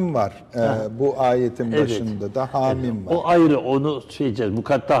hamim var. Bu ayetin başında da hamim var. O ayrı, onu söyleyeceğiz.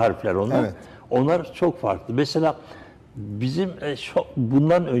 Mukatta harfler onlar. Evet. Onlar çok farklı. Mesela bizim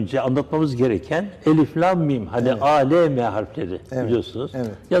bundan önce anlatmamız gereken elif, lam, mim. Hani A, L, M harfleri biliyorsunuz.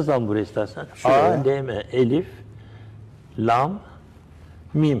 Evet. Yazalım buraya istersen. Şuraya. A, L, M, elif, lam,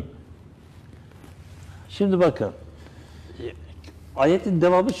 mim. Şimdi bakın. Ayetin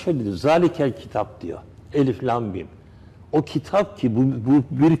devamı şöyle diyor. Zalikel kitap diyor. Elif, lam, mim. O kitap ki, bu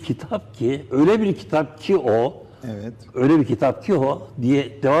bir kitap ki, öyle bir kitap ki o, Evet. öyle bir kitap ki o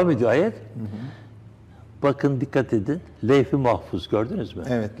diye devam ediyor ayet. Bakın dikkat edin. Levh-i mahfuz gördünüz mü?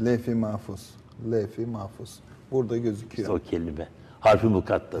 Evet, levh-i mahfuz. Levh-i mahfuz. Burada gözüküyor. İşte o kelime. Harf-i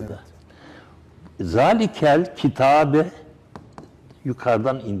mukattada. Zalikel kitabe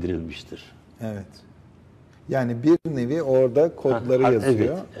yukarıdan indirilmiştir. Evet. Yani bir nevi orada kodları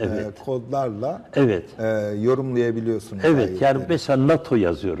yazıyor. Evet. Kodlarla yorumlayabiliyorsunuz. Evet, ayetleri. yani mesela NATO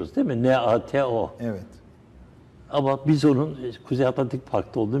yazıyoruz değil mi? NATO. Evet. Ama biz onun Kuzey Atlantik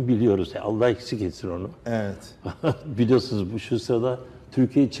Paktı olduğunu biliyoruz. Allah eksik etsin onu. Evet. Biliyorsunuz bu şu sırada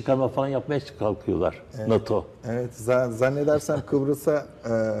Türkiye'yi çıkarma falan yapmaya kalkıyorlar. NATO. Evet. Zannedersem Kıbrıs'a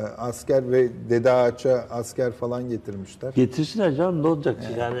asker ve Dede Ağaç'a asker falan getirmişler. Getirsinler canım, ne olacak?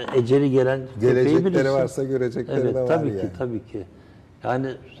 Yani eceli gelen Gelecekleri varsa görecekleri de var tabii yani. Tabii ki. Yani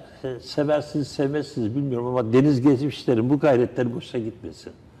seversiniz sevmezsiniz bilmiyorum ama deniz geçmişlerin bu gayretleri boşa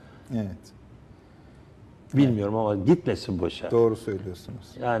gitmesin. Evet. Bilmiyorum ama gitmesin boşa. Doğru söylüyorsunuz.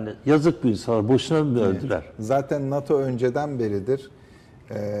 Yani yazık bu insanlar. Boşuna mı öldüler? Zaten NATO önceden beridir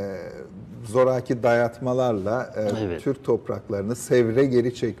zoraki dayatmalarla Türk topraklarını Sevr'e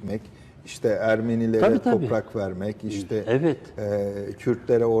geri çekmek, işte Ermenilere toprak vermek, işte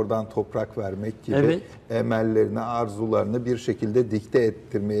Kürtlere oradan toprak vermek gibi emellerini, arzularını bir şekilde dikte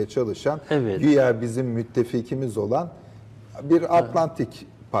ettirmeye çalışan, güya bizim müttefikimiz olan bir Atlantik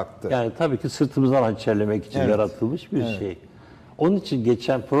Paktı. Yani tabii ki sırtımızdan hançerlemek için yaratılmış bir şey. Onun için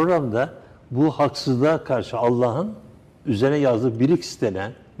geçen programda bu haksızlığa karşı Allah'ın üzerine yazdığı BRICS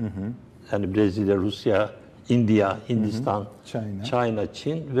denen, yani Brezilya, Rusya, India, Hindistan, China,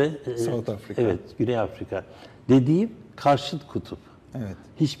 Çin ve South Africa. Evet, Güney Afrika dediğim karşıt kutup. Evet.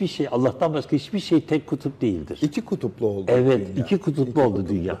 Hiçbir şey, Allah'tan başka hiçbir şey tek kutup değildir. İki kutuplu oldu dünya. İki iki kutuplu oldu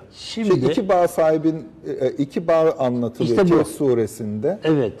dünya. Şimdi iki bağ sahibin iki bağ anlatılıyor işte Kehf suresinde.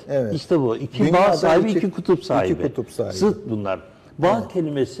 Evet. İşte bu. İki bağ sahibi, iki kutup sahibi. İki kutup sahibi. Zıt bunlar. Bağ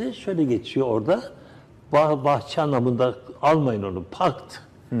kelimesi şöyle geçiyor orada. Bahçe anlamında almayın onu. Pakt.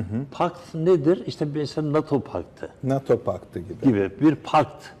 Pakt nedir? İşte mesela NATO paktı. NATO paktı gibi. Bir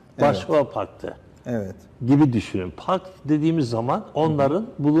pakt. Başka paktı. Evet. Gibi düşünün. Pakt dediğimiz zaman onların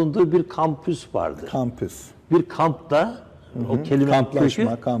bulunduğu bir kampüs vardır. Kampüs. Bir kampta o kelimenin Kamplaşma,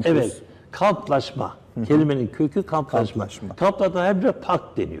 kökü, kampüs. evet, kamplaşma. Kelimenin kökü kamplaşma. Kamplarda her bir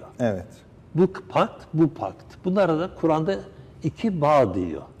pakt deniyor. Evet. Bu pakt, bu pakt. Bunlara da Kur'an'da iki bağ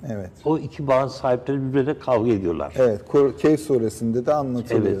diyor. Evet. O iki bağın sahipleri birbirine kavga ediyorlar. Evet. Kehf suresinde de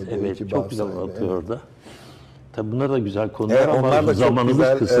anlatılıyor. Evet, iki çok bağ güzel sahibi. anlatıyor orada. Tabii bunlar da güzel konular ama onlar da zamanımız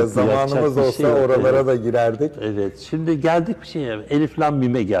çok güzel. kısıtlı. Zamanımız olsa şey yok. oralara da girerdik. Evet. Şimdi geldik bir şeye. Elif Lam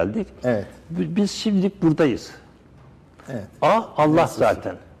Mim'e geldik. Evet. Biz şimdilik buradayız. Evet. Allah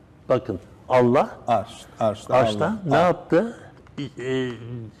zaten. Bakın Allah Arş'ta Arş'ta ne yaptı?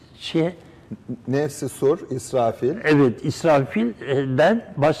 Nefsi sur, İsrafil. Evet,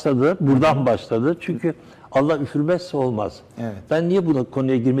 İsrafil'den başladı. Buradan başladı. Çünkü Allah üfürmezse olmaz. Evet. Ben niye buna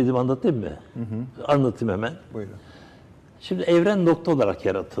konuya girmedim anlatayım mı? Anlatayım hemen. Buyurun. Şimdi evren nokta olarak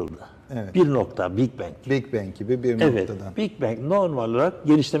yaratıldı. Evet. Bir nokta, Big Bang. Big Bang gibi bir Evet, noktadan. Big Bang normal olarak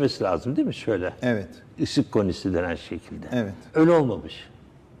genişlemesi lazım değil mi? Şöyle. Evet. Işık konisi denen şekilde. Evet. Öyle olmamış.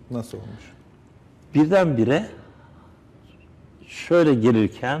 Nasıl olmuş? Birdenbire şöyle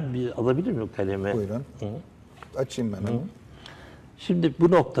gelirken, bir alabilir miyim kalemi? Buyurun. Açayım ben onu. Şimdi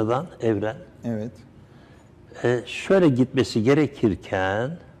bu noktadan evren Evet. şöyle gitmesi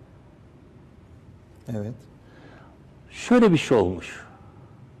gerekirken Evet. şöyle bir şey olmuş.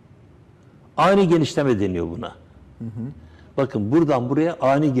 Ani genişleme deniyor buna. Bakın buradan buraya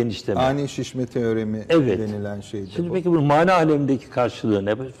ani genişleme. Ani şişme teoremi Evet. denilen şeydi Şimdi bu. peki bunun mana alemindeki karşılığı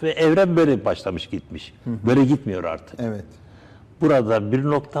ne? Ve evren böyle başlamış gitmiş. Böyle gitmiyor artık. Evet. Burada bir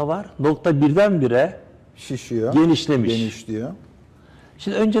nokta var. Nokta birdenbire Şişiyor. genişlemiş. Genişliyor.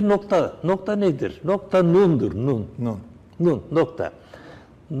 Şimdi önce nokta. Nokta nedir? Nokta nundur. Nun. Nun. Nokta.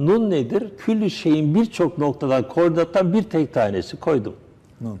 Nun nedir? Küllü şeyin birçok noktadan, koordinattan bir tek tanesi koydum.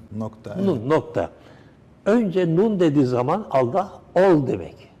 Nun. Nokta. Nun. Nokta. Önce nun dediği zaman Allah ol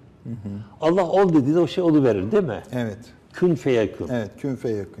demek. Allah ol dediği de o şey oluverir değil mi? Evet. Kün feyekün. Evet. Kün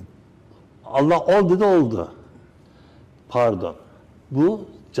feyekün. Allah ol dedi oldu. Pardon. Bu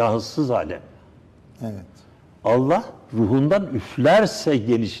cansız alem. Evet. Allah ruhundan üflerse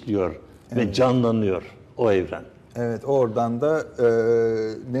genişliyor ve canlanıyor o evren. Evet. Oradan da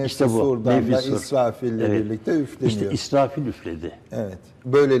Nefsi İşte bu, surdan Nefsi da sur. İsrafil'le birlikte üfleniyor. İşte İsrafil üfledi. Evet.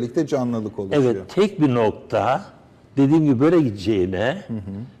 Böylelikle canlılık oluşuyor. Evet, tek bir nokta dediğim gibi böyle gideceğine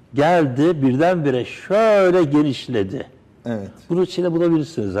geldi, birdenbire şöyle genişledi. Evet. Bunu içine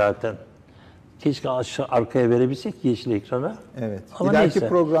bulabilirsiniz zaten. Keşke arkaya verebilsek yeşil ekrana. Evet. Ama İleriki neyse.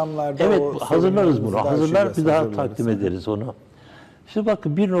 programlarda evet, o hazırlarız bunu. Hazırlar, bir daha hazırlarız. takdim ederiz onu. Şimdi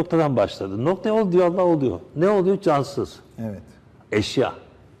bakın bir noktadan başladı. Nokta ol diyor, Allah oluyor. Ne oluyor? Cansız. Evet. Eşya.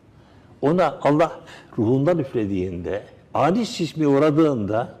 Ona Allah ruhundan üflediğinde, ani şişmeye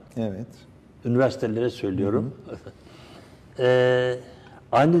uğradığında, Evet. üniversitelere söylüyorum,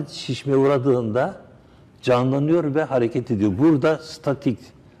 ani şişmeye uğradığında canlanıyor ve hareket ediyor. Burada statik,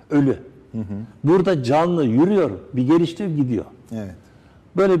 ölü. Burada canlı, yürüyor, bir gelişiyor, gidiyor. Evet.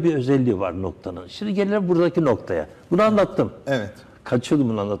 Böyle bir özelliği var noktanın. Şimdi gelelim buradaki noktaya. Bunu anlattım. Evet. Kaçıyordum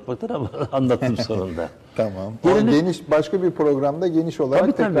bunu anlatmaktan ama anlattım sonunda. Tamam. Gelelim, Başka bir programda geniş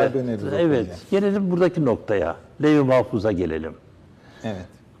olarak tekrar döneriz. Evet. Gelelim buradaki noktaya. Levh-i Mahfuz'a gelelim. Evet.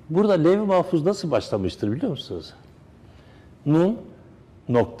 Burada Levh-i Mahfuz nasıl başlamıştır biliyor musunuz? Nun,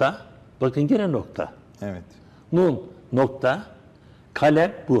 nokta. Bakın gene nokta. Evet. Nun, nokta.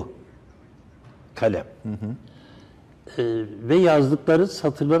 Kalem bu. Kalem. Ve yazdıkları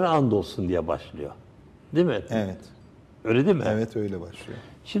satırlara andolsun diye başlıyor. Değil mi? Evet. Öyle değil mi? Evet, öyle başlıyor.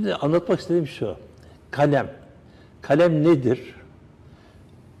 Şimdi anlatmak istediğim şu. Kalem. Kalem nedir?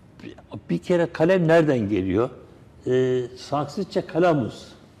 Bir kere kalem nereden geliyor? Sanskritçe kalamus.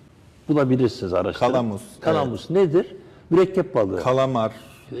 Bulabilirsiniz, araştırın. Kalamus nedir? Mürekkep balığı. Kalamar.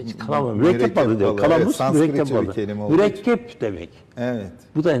 Kalamar. Mürekkep balığı diyor. Kalamus evet, mürekkep balığı. kelime Mürekkep demek. Evet.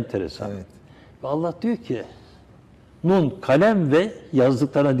 Bu da enteresan. Evet. Ve Allah diyor ki nun, kalem ve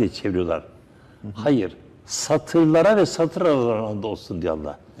yazdıklarına diye çeviriyorlar. Hayır. Satırlara ve satır aralarında olsun diyor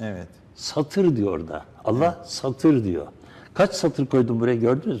Allah. Evet. Satır diyor orada. Allah satır diyor. Kaç satır koydum buraya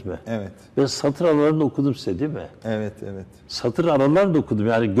gördünüz mü? Evet. Ve satır aralarını okudum size değil mi? Evet, evet. Satır aralarını da okudum.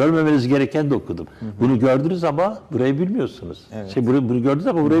 Yani görmemeniz gereken de okudum. Bunu gördünüz ama burayı bilmiyorsunuz. Evet. Bunu gördünüz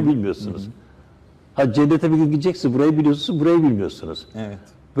ama burayı bilmiyorsunuz. Ha cennete bir gün gideceksiniz, burayı biliyorsunuz, burayı bilmiyorsunuz. Evet.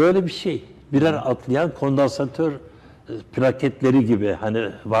 Böyle bir şey. Birer atlayan kondansatör plaketleri gibi. Hani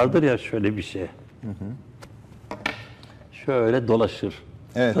vardır ya şöyle bir şey. şöyle dolaşır.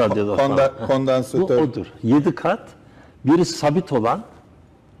 Evet, Radyoda kondansatör. Bu odur. 7 kat. Biri sabit olan,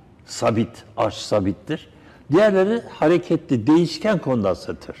 sabit, arş sabittir. Diğerleri hareketli, değişken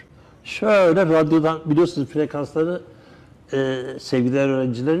kondansatör. Şöyle radyodan biliyorsunuz frekansları sevgili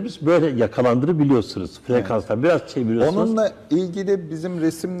öğrencilerimiz böyle yakalandığını biliyorsunuz. Frekanslar biraz çeviriyorsunuz. Onunla ilgili bizim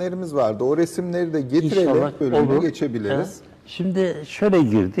resimlerimiz vardı. O resimleri de getirerek İnşallah bölümüne olur. geçebiliriz. Şimdi şöyle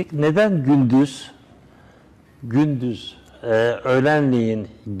girdik. Neden gündüz öğlenleyin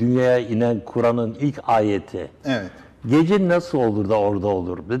dünyaya inen Kur'an'ın ilk ayeti. Evet. Gece nasıl olur da orada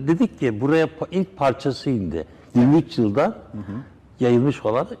olur? Dedik ki buraya ilk parçası indi. 23 yılda yayılmış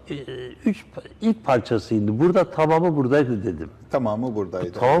olan ilk parçası indi. Burada tamamı buradaydı dedim. Tamamı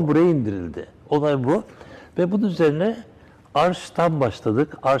buradaydı. Tamam, buraya indirildi. Olay bu. Ve bunun üzerine arştan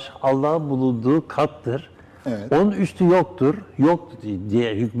başladık. Arş Allah'ın bulunduğu kattır. Evet. Onun üstü yoktur. Yok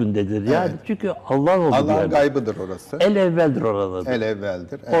diye hükmündedir. Yani Evet. çünkü Allah'ın olduğu Allah'ın yerde. gaybıdır orası. El evveldir orada. El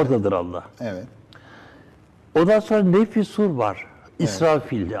evveldir. Evet. Oradadır Allah. Evet. Ondan sonra Nefis Sur var.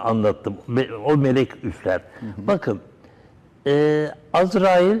 İsrafil'i anlattım. O melek üfler. Bakın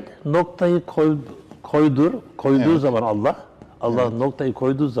Azrail noktayı koyduğu zaman Allah noktayı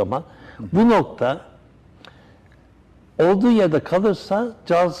koyduğu zaman bu nokta olduğu yerde kalırsa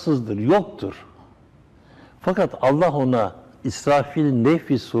cansızdır, yoktur. Fakat Allah ona İsrafil'in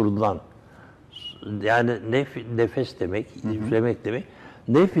Nefis Sur'dan, yani nefes demek, üflemek demek,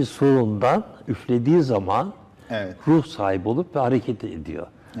 Nefis Sur'undan üflediği zaman ruh sahibi olup ve hareket ediyor.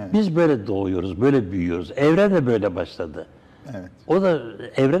 Evet. Biz böyle doğuyoruz, böyle büyüyoruz. Evren de böyle başladı. Evet. O da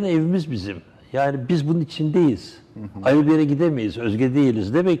evren evimiz bizim. Yani biz bunun içindeyiz. Ayrı bir yere gidemeyiz, özge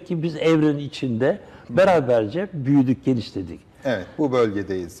değiliz. Demek ki biz evrenin içinde beraberce büyüdük, genişledik. Evet, bu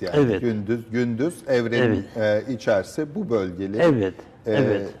bölgedeyiz yani. Evet. Gündüz evrenin içerisi bu bölgeli. Evet,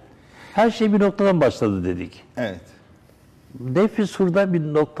 evet. Her şey bir noktadan başladı dedik. Evet. Nefis Sur'da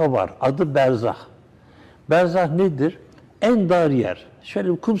bir nokta var. Adı Berzah. Berzah nedir? En dar yer.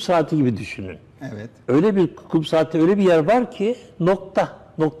 Şöyle bir kum saati gibi düşünün. Evet. Öyle bir kum saati, öyle bir yer var ki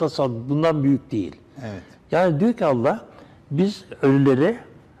noktasal, bundan büyük değil. Evet. Yani diyor ki Allah, biz ölüleri,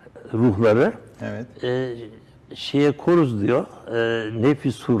 ruhları şeye koruz diyor.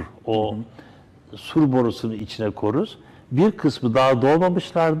 Nefis Sur, o sur borusunun içine koruz. Bir kısmı daha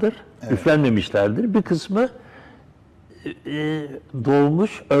doğmamışlardır, üflenmemişlerdir. Bir kısmı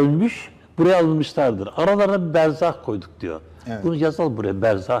doğmuş, ölmüş, buraya alınmışlardır. Aralarına bir berzah koyduk diyor. Evet. Bunu yazalım buraya,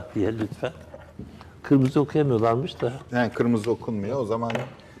 berzah diye lütfen. Kırmızı okuyamıyorlarmış da. Yani kırmızı okunmuyor. O zaman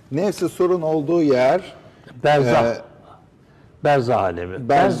Nefs-i Sur'un olduğu yer Berzah. Berzah alemi.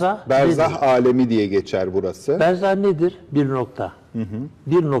 Berzah alemi diye geçer burası. Berzah nedir? Bir nokta.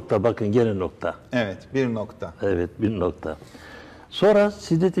 Bir nokta, bakın gene nokta. Evet, bir nokta. Evet, bir nokta. Sonra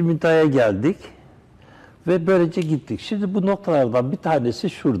Sidret-i Münteha'ya geldik ve böylece gittik. Şimdi bu noktalardan bir tanesi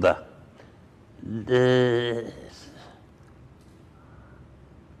şurada.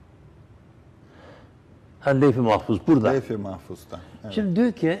 Levh-i Mahfuz burada. Levh-i Mahfuz'da. Evet. Şimdi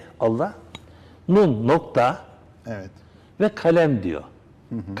diyor ki Allah, nun nokta ve kalem diyor.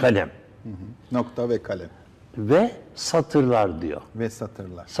 Kalem. Nokta ve kalem. Ve satırlar diyor. Ve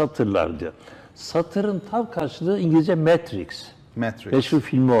satırlar. Satırlar diyor. Satırın tam karşılığı İngilizce Matrix. Matrix. Meşhur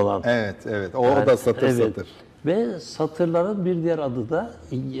filmi olan. Evet. O da satır. Ve satırların bir diğer adı da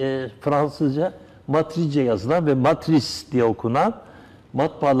Fransızca matrice yazılan ve matris diye okunan,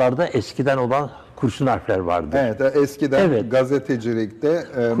 matbaalarda eskiden olan kurşun harfler vardı. Evet, eskiden gazetecilikte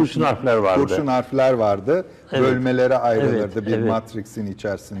kurşun harfler vardı. Kurşun harfler vardı. Bölmelere ayrılırdı bir matrixin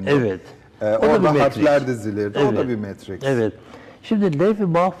içerisinde. Evet. Orada harfler dizilirdi. O da bir matrix. Evet. Şimdi Levh-i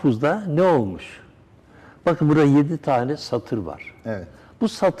Mahfuz'da ne olmuş? Bakın burada 7 tane satır var. Evet. Bu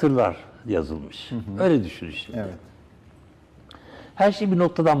satırlar yazılmış. Öyle düşünün şimdi. Evet. Her şey bir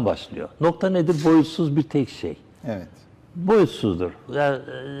noktadan başlıyor. Nokta nedir? Boyutsuz bir tek şey. Evet. Boyutsuzdur. Yani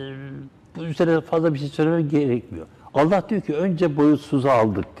bu üzerine fazla bir şey söylemem gerekmiyor. Allah diyor ki önce boyutsuzu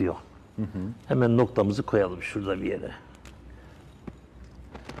aldık diyor. Hemen noktamızı koyalım şurada bir yere.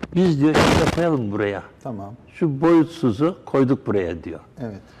 Biz diyor şurada koyalım buraya. Tamam. Şu boyutsuzu koyduk buraya diyor.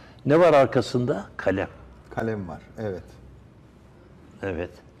 Evet. Ne var arkasında? Kalem. Kalem var. Evet. Evet.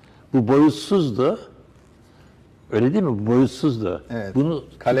 Bu boyutsuzdu. Öyle değil mi? Bu boyutsuzdu. Evet. Bunu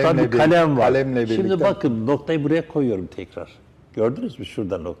tutan bir kalem var. Kalemle birlikte. Şimdi bakın noktayı buraya koyuyorum tekrar. Gördünüz mü?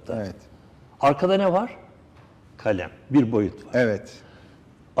 Şurada nokta. Evet. Arkada ne var? Kalem. Bir boyut var. Evet.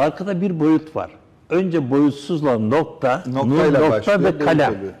 Arkada bir boyut var. Önce boyutsuzla nokta ve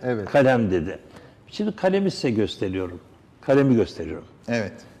kalem. Evet. Kalem dedi. Şimdi kalemi size gösteriyorum. Kalemi gösteriyorum.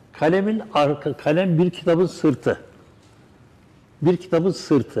 Evet. Kalem bir kitabın sırtı. Bir kitabın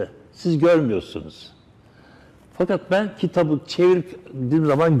sırtı. Siz görmüyorsunuz. Fakat ben kitabı çevirdiğim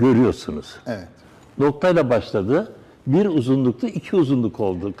zaman görüyorsunuz. Evet. Noktayla başladı. Bir uzunlukta iki uzunluk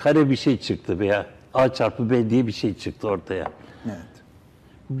oldu. Kare bir şey çıktı veya A çarpı B diye bir şey çıktı ortaya. Evet.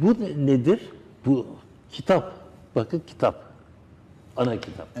 Bu nedir? Bu kitap. Bakın kitap. Ana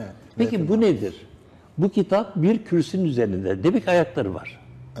kitap. Evet. Peki bu nedir? Bu kitap bir kürsünün üzerinde. Demek ayakları var.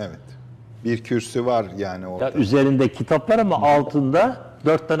 Evet. Bir kürsü var yani orada. Ya üzerinde kitap var ama altında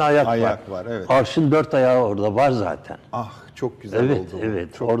 4 tane ayak var. Ayak var, evet. Arşın 4 ayağı orada var zaten. Ah, çok güzel Evet, oldu bu.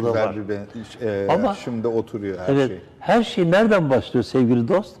 evet, Çok orada güzel var. bir Ama şimdi oturuyor her evet, şey. her şey nereden başlıyor sevgili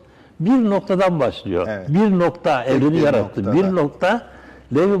dost? Bir noktadan başlıyor. Evet. Bir nokta evreni bir yarattı. noktada. Bir nokta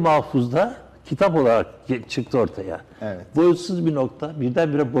Levh-i Mahfuz'da kitap olarak çıktı ortaya. Evet. Boyutsuz bir nokta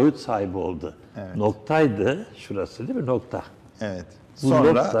birdenbire boyut sahibi oldu. Evet. Noktaydı şurası değil mi? Nokta. Evet. Bu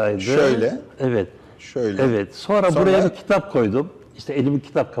Sonra noktaydı. şöyle. Evet. Şöyle. Evet. Sonra buraya bir kitap koydum. İşte elimi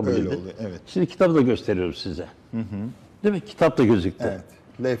kitap kabul Öyle edin. oluyor, evet. Şimdi kitabı da gösteriyorum size. Değil mi? Kitap da gözüktü. Evet.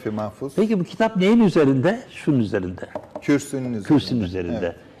 Levh-i Mahfuz. Peki bu kitap neyin üzerinde? Şunun üzerinde. Kürsünün üzerinde. Kürsünün üzerinde.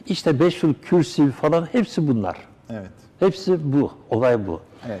 Evet. İşte 500 kürsi falan hepsi bunlar. Evet. Hepsi bu. Olay bu.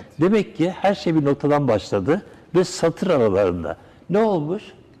 Evet. Demek ki her şey bir noktadan başladı ve satır aralarında. Ne olmuş?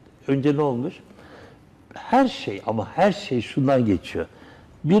 Önce ne olmuş? Her şey ama her şey şundan geçiyor.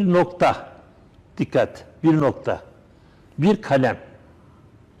 Bir nokta. Dikkat. Bir nokta. Bir kalem.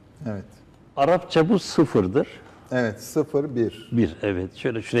 Evet. Arapça bu sıfırdır. Evet. 0, 1. Bir. Evet.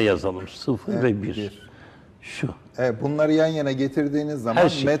 Şöyle şuraya yazalım. Sıfır Evet, ve bir. bir. Şu. Evet, bunları yan yana getirdiğiniz zaman Her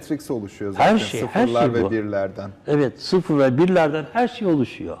şey. matrix oluşuyor zaten. Her şey, her Sıfırlar şey ve bu. birlerden. Evet. Sıfır ve birlerden her şey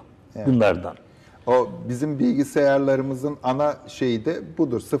oluşuyor. Bunlardan. O bizim bilgisayarlarımızın ana şeyi de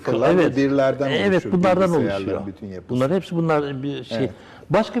budur. Sıfırlar ve birlerden oluşuyor. Evet, bunlardan bilgisayarların oluşuyor. bütün yapısı. Bunlar hepsi bunlar bir şey. Evet.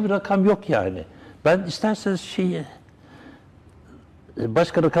 Başka bir rakam yok yani. Ben isterseniz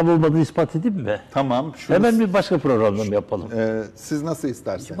başka rakam olmadığını ispat edeyim mi? Tamam. Şunu, Hemen bir başka programda mı yapalım? siz nasıl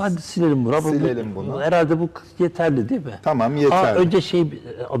isterseniz. Hadi silelim bunu. Silelim bunu. Herhalde bu yeterli değil mi? Tamam, yeterli. Önce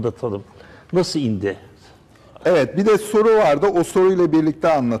anlatalım. Nasıl indi? Evet, bir de soru vardı. O soruyla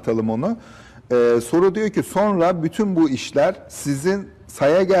birlikte anlatalım onu. Soru diyor ki, sonra bütün bu işler sizin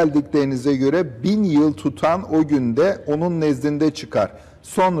saya geldiklerinize göre 1000 yıl tutan o günde onun nezdinde çıkar.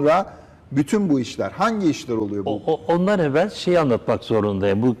 Sonra bütün bu işler, hangi işler oluyor bu? Ondan evvel anlatmak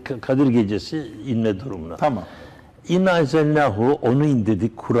zorundayım. Bu Kadir Gecesi inme durumuna. Tamam. İnna enzelnahu, onu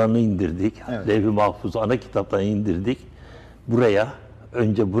indirdik, Kur'an'ı indirdik. Evet. Levh-i Mahfuz ana kitaptan indirdik. Buraya,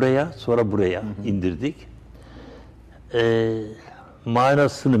 önce buraya, sonra buraya indirdik.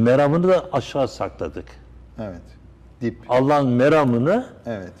 Manasını, meramını da aşağı sakladık. Evet. Dip. Allah'ın meramını,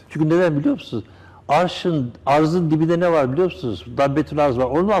 Evet. çünkü neden biliyor musunuz? Arzın dibinde ne var biliyor musunuz? Dabbetül arz var.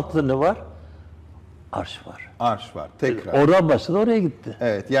 Onun altında ne var? Arş var. Arş var. Tekrar. Oradan başladı, oraya gitti.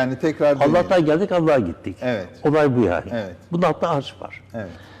 Evet. Yani tekrar deneyelim. Allah'tan geldik, Allah'a gittik. Evet. Olay bu yani. Evet. Bunun altında arş var. Evet.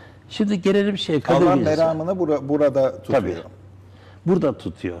 Şimdi gelelim Kadir Allah Gecesi. meramını burada tutuyor. Tabii. Burada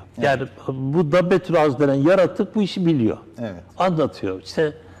tutuyor. Yani bu Dabbetül arz denen yaratık bu işi biliyor. Evet. Anlatıyor.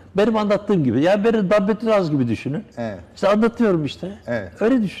 İşte benim anlattığım gibi. Yani benim Dabbetül arz gibi düşünün. Evet. İşte anlatıyorum işte. Evet.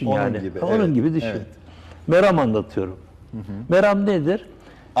 Öyle düşün Onun yani. gibi, Onun evet. gibi düşün. Evet. Meram anlatıyorum. Meram nedir?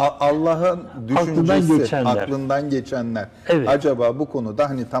 Allah'ın Aklından düşüncesi, geçenler. aklından geçenler. Evet. Acaba bu konuda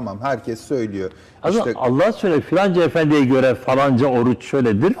tamam herkes söylüyor. Ama İşte Allah söyle filanca efendiye göre falanca oruç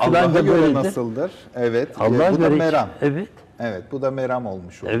şöyledir. Allah'a Filanca göre böyledir. nasıldır? Evet. Allah'a bu da göre meram. Evet. Evet, bu da meram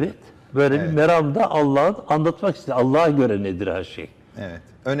olmuş oldu. Evet. Böyle bir meramda Allah'ın anlatmak istiyor. Allah'a göre nedir her şey? Evet.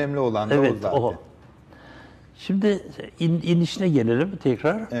 Önemli olan da Evet, o zaten. o. Şimdi inişine gelelim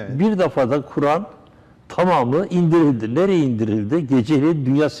tekrar. Evet. Bir defada Kur'an tamamı indirildi. Nereye indirildi? Geceliğin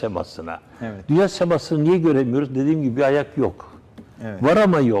dünya semasına. Evet. Dünya semasını niye göremiyoruz? Dediğim gibi bir ayak yok. Evet. Var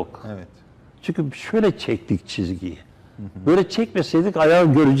ama yok. Evet. Çünkü şöyle çektik çizgiyi. Böyle çekmeseydik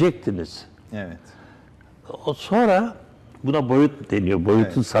ayağı görecektiniz. Evet. Sonra buna boyut deniyor.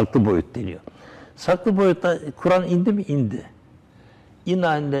 Boyutun saklı boyut deniyor. Saklı boyutta Kur'an indi mi? İndi.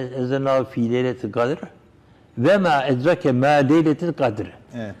 İnna enzelnâhu fî leyletil kadr ve mâ edrake mâ leyletil kadr.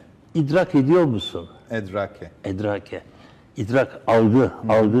 Evet. İdrak ediyor musun? Edrake. Edrake. İdrak, algı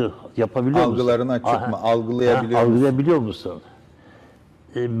yapabiliyor musun? Algıların açık mı? Algılayabiliyor musun? Algılayabiliyor musun?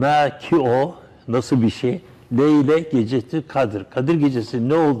 Mâ ki o, nasıl bir şey? Leyle gecesi Kadir. Kadir gecesi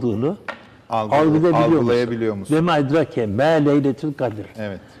ne olduğunu algılayabiliyor musun? Ve mâ edrake mâ leyletil kadr.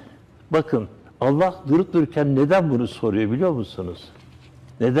 Evet. Bakın Allah durup dururken neden bunu soruyor biliyor musunuz?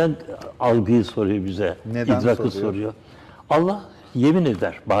 Neden algıyı soruyor bize? Neden İdrakı soruyor? soruyor. Allah yemin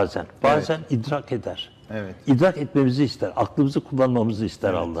eder bazen. Bazen idrak eder. Evet. İdrak etmemizi ister. Aklımızı kullanmamızı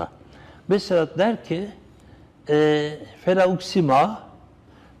ister Allah. Mesela der ki fela uksima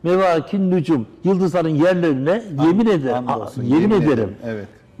Mevakin nücum. Yıldızların yerlerine yemin ederim. Yemin ederim. Evet.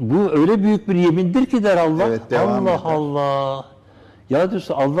 Bu öyle büyük bir yemindir ki der Allah. Evet, devam Allah eder. Allah. Ya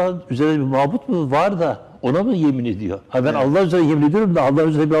diyorsun Allah üzerine bir mabut mu var da ona mı yemin ediyor? Ha ben Allah üzerine yemin ediyorum da Allah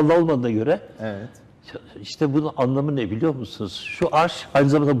üzerine bir Allah olmadığına göre. Evet. İşte bunun anlamı ne biliyor musunuz? Şu arş aynı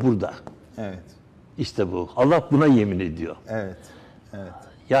zamanda burada. Evet. İşte bu. Allah buna yemin ediyor. Evet. Evet.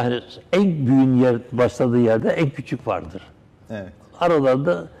 Yani en büyüğün yer başladığı yerde en küçük vardır. Evet.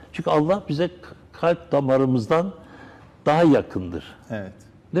 Aralarında çünkü Allah bize kalp damarımızdan daha yakındır. Evet.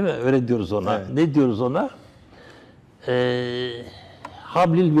 Değil mi? Öyle diyoruz ona. Evet. Ne diyoruz ona?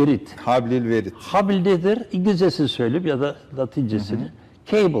 Hablil verit. Hablil verit. Habil nedir? İngilizcesini söyleyeyim ya da Latincesini.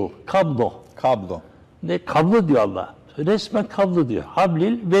 Cable, kablo. Kablo. Ne? Kablo diyor Allah. Resmen kablo diyor.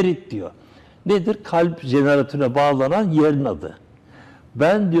 Hablil verit diyor. Nedir? Kalp jeneratörüne bağlanan yerin adı.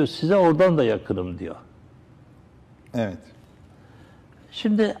 Ben diyor size oradan da yakınım diyor. Evet.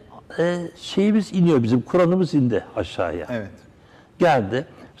 Şimdi şeyimiz iniyor bizim, Kur'an'ımız indi aşağıya. Evet. Geldi.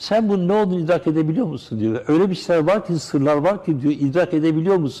 Sen bunun ne olduğunu idrak edebiliyor musun diyor. Öyle bir şeyler var ki, sırlar var ki diyor, idrak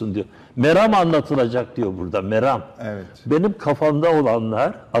edebiliyor musun diyor. Meram anlatılacak diyor burada, meram. Evet. Benim kafamda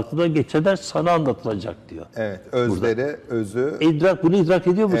olanlar, aklına geçenler sana anlatılacak diyor. Evet. Özleri, özü. Bunu idrak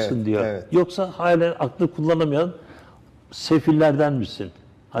ediyor musun Evet, diyor. evet. Yoksa hala aklını kullanamayan sefillerden misin?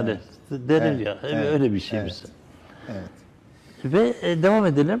 Hani denir ya, öyle bir şey misin? Evet. Ve devam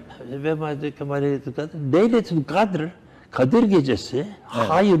edelim. Ve Leyletül Kadr, Kadir gecesi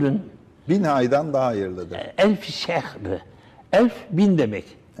hayrın 1000 aydan daha hayırlıdır. elf şehri. Elf 1000 demek.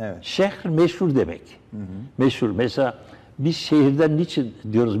 Evet. Şehr meşhur demek. Meşhur. Mesela biz şehirden niçin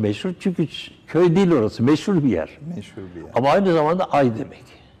diyoruz meşhur? Çünkü köy değil orası. Meşhur bir yer. Meşhur bir yer. Ama aynı zamanda ay demek.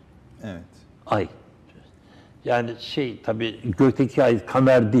 Evet. Ay. Yani tabii gökteki ay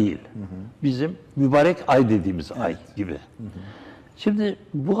kamer değil. Bizim mübarek ay dediğimiz ay gibi. Şimdi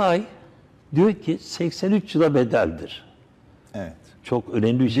bu ay diyor ki 83 yıla bedeldir. Evet. Çok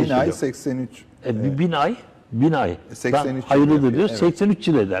önemli bir şey 1000 ay söylüyor. 83. 1000 ay 83 hayırlıdır yapıyor, diyor. evet. 83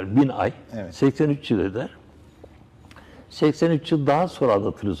 yıl eder 1000 ay. Evet. 83 yıl eder. 83 yıl daha sonra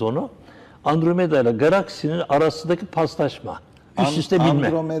anlatırız onu. Andromeda ile galaksinin arasındaki paslaşma. Üst üste binme.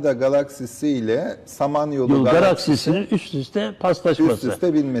 Andromeda galaksisi ile Samanyolu Yol galaksisi galaksisinin üst üste paslaşması. üst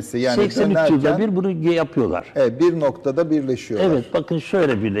üste binmesi. Yani 83 dönerken, yılda bir bunu yapıyorlar. Evet, bir noktada birleşiyorlar. Evet, bakın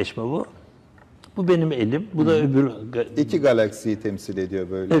şöyle birleşme bu. Bu benim elim, bu da öbür. İki galaksiyi temsil ediyor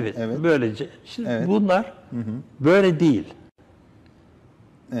böyle. Evet, böylece. Şimdi bunlar böyle değil.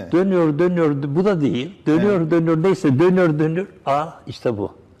 Evet. Dönüyor, bu da değil. Dönüyor, neyse dönüyor. İşte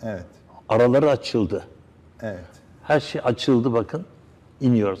bu. Evet. Araları açıldı. Evet. Her şey açıldı bakın.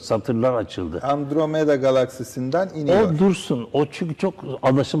 İniyor, satırlar açıldı. Andromeda galaksisinden iniyor. O dursun. O çünkü çok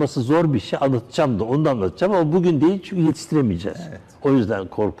anlaşılması zor bir şey. Anlatacağım da, onu da anlatacağım ama bugün değil çünkü yetiştiremeyeceğiz. Evet. O yüzden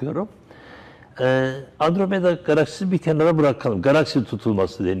korkuyorum. Andromeda galaksisini bir kenara bırakalım. Galaksi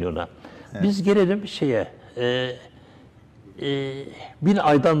tutulması deniyor ona. Evet. Biz gelelim 1000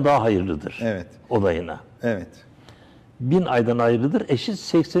 aydan daha hayırlıdır olayına. Evet. 1000 aydan hayırlıdır. Eşit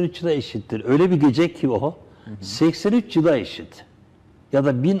 83 yıla eşittir. Öyle bir gece ki o 83 yıla eşit. Ya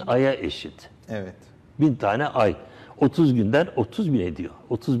da 1000 aya eşit. Evet. 1000 tane ay. 30 günden 30 bin ediyor.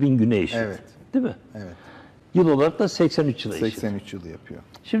 30 bin güne eşit. Evet. Değil mi? Evet. Yıl olarak da 83 yıla eşit. 83 yıl yapıyor.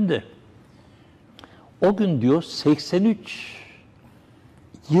 Şimdi o gün diyor 83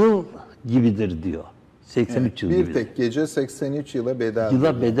 yıl gibidir diyor. 83 yıl Bir gibidir. tek gece 83 yıla bedeldir.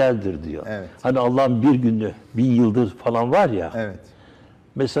 Yıla bedeldir diyor. Evet. Hani Allah'ın bir günü 1000 yıldır falan var ya. Evet.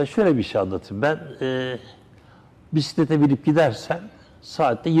 Mesela şöyle bir şey anlatayım. Ben bisiklete binip gidersem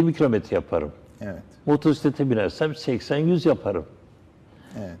saatte 20 kilometre yaparım. Evet. Motosiklete binersem 80-100 yaparım.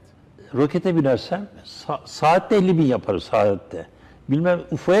 Evet. Rokete binersem saatte 50 bin yaparım saatte. Bilmem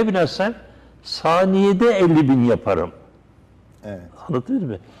UFO'ya binersem saniyede 50 bin yaparım. Evet. Anlatabilir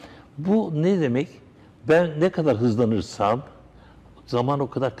mi? Bu ne demek? Ben ne kadar hızlanırsam zaman o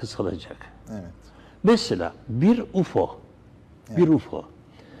kadar kısalacak. Evet. Mesela bir UFO,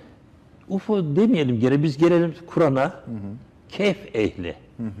 UFO demeyelim gene, biz gelelim Kur'an'a, Kehf ehli.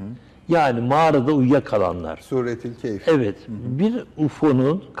 Yani mağarada uyuyakalanlar. Suretül Keyf. Evet, bir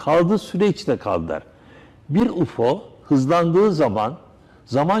UFO'nun kaldığı süre içinde kaldılar. Bir UFO hızlandığı zaman,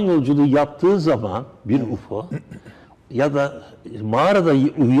 zaman yolculuğu yaptığı zaman bir UFO ya da mağarada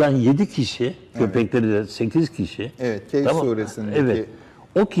uyuyan 7 kişi, köpekleri de 8 kişi. Evet, Kehf suresindeki. Evet,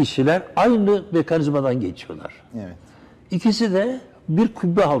 o kişiler aynı mekanizmadan geçiyorlar. Evet. İkisi de bir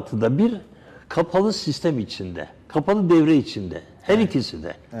kubbe altında, bir kapalı sistem içinde, kapalı devre içinde. Her ikisi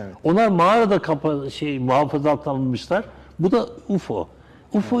de. Evet. Onlar mağarada muhafaza altına alınmışlar. Bu da UFO.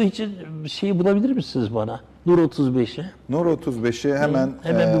 UFO için şeyi bulabilir misiniz bana? Nur 35'i. Nur 35'i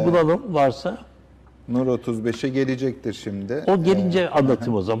hemen bir bulalım varsa. Nur 35'e gelecektir şimdi. O gelince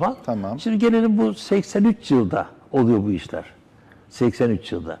anlatayım o zaman. Tamam. Şimdi gelelim, bu 83 yılda oluyor bu işler.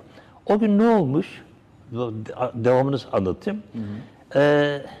 83 yılda. O gün ne olmuş? Devamını anlatayım.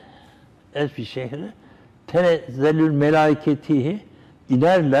 Elfi şehri tenezzelül melâiketihi,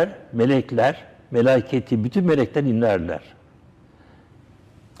 inerler melekler, melâiketi, bütün melekler inerler.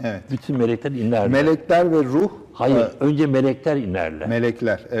 Evet. Bütün melekler inerler. Melekler ve ruh. Hayır, önce melekler inerler.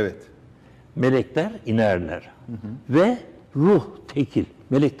 Melekler, evet. Melekler inerler. Ve ruh tekil.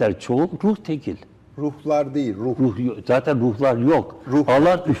 Melekler çoğul, ruh tekil. Ruhlar değil, ruh. Zaten ruhlar yok. Ruh.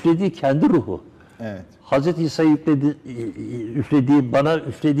 Allah üflediği kendi ruhu. Evet. Hazreti İsa üflediği, bana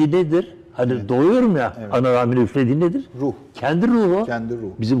üflediği nedir? Hani doğuyorum ya, ana rahmine üflediği nedir? Ruh. Kendi ruhu. Kendi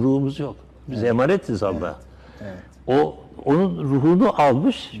ruh. Bizim ruhumuz yok. Biz emanetiz Allah'a. Evet. Onun ruhunu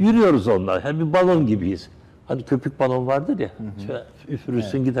almış, yürüyoruz onunla. Yani bir balon gibiyiz. Hani köpük balon vardır ya, şöyle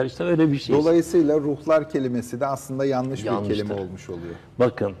üfürürsün gider, işte öyle bir şey. Dolayısıyla ruhlar kelimesi de aslında yanlış bir kelime olmuş oluyor.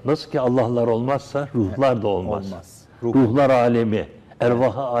 Bakın, nasıl ki Allah'lar olmazsa ruhlar da olmaz. Olmaz. Ruhlar alemi,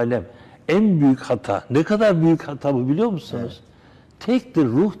 ervah-ı alem. En büyük hata, ne kadar büyük hata bu biliyor musunuz? Tektir,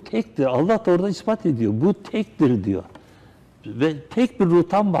 ruh tektir. Allah da orada ispat ediyor. Bu tektir diyor. Ve tek bir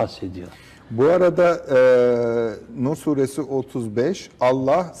ruhtan bahsediyor. Bu arada Nur suresi 35,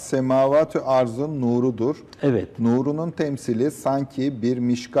 Allah semavat-ı arzın nurudur. Evet. Nurunun temsili sanki bir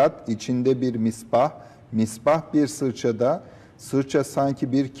mişkat, içinde bir misbah, misbah bir sırçada, sırça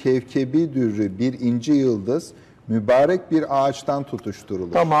sanki bir kevkebi dürrü, bir inci yıldız, mübarek bir ağaçtan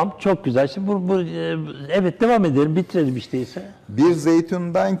tutuşturulur. Tamam, çok güzel. Şimdi evet, devam edelim, bitirelim işteyse. Bir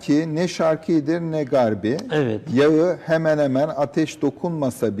zeytundan ki ne şarkidir ne garbi, Evet. yağı hemen hemen ateş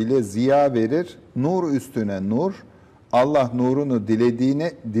dokunmasa bile ziya verir, nur üstüne nur. Allah nurunu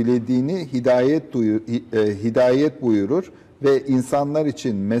dilediğini hidayet buyurur ve insanlar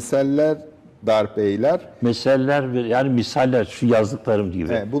için meseller darp eyler. Meseller, yani misaller, şu yazdıklarım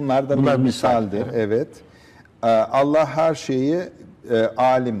gibi. Evet, bunlar da bir misaldir. Evet. Allah her şeyi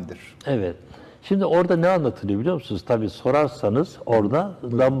alimdir. Evet. Şimdi orada ne anlatılıyor biliyor musunuz? Tabii sorarsanız orada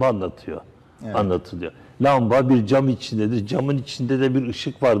lamba anlatıyor. Anlatılıyor. Lamba bir cam içindedir. Camın içinde de bir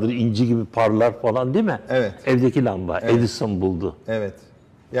ışık vardır. İnci gibi parlar falan, değil mi? Evet. Evdeki lamba. Edison buldu. Evet.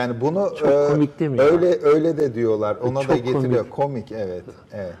 Yani bunu çok komik değil mi öyle de diyorlar. Ona çok da getiriyor. Komik, evet.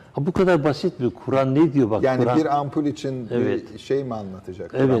 Evet. Bu kadar basit mi? Kur'an ne diyor bak? Yani Kur'an, bir ampul için bir şey mi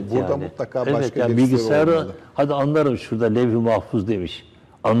anlatacak? Evet. Burada yani. mutlaka başka yani birisi bilgisayarı, olmalı. hadi anlarım, şurada levh-i mahfuz demiş.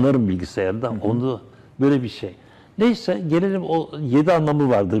 Anlarım bilgisayarda. Onu böyle bir şey. Neyse, gelelim, o 7 anlamı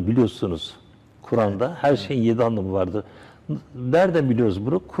vardır biliyorsunuz Kur'an'da. Her şeyin 7 anlamı vardır. Nereden biliyoruz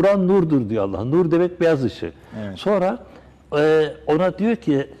bunu? Kur'an nurdur diyor Allah. Nur demek beyaz ışık. Evet. Sonra ona diyor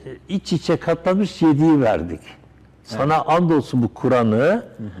ki iç içe katlanmış 7'yi verdik. Sana andolsun bu Kur'an'ı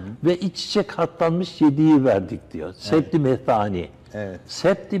ve iç içe katlanmış 7'yi verdik diyor. Septi methani. Evet.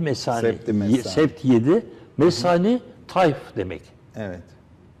 Septi mesani. Septi mesani. Sept 7. Mesani tayf demek. Evet.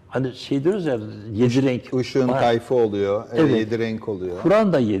 Hani şey diyoruz ya, 7 renk. Işığın tayfı oluyor, 7 renk oluyor.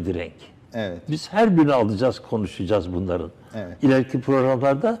 Kur'an da 7 renk. Evet. Biz her birini alacağız, konuşacağız bunların. Evet. İleriki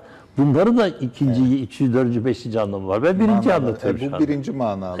programlarda bunların da ikinci, üçüncü, dördüncü, beşinci anlamı var. Ben birinci anlatıyorum şu Bu anda. birinci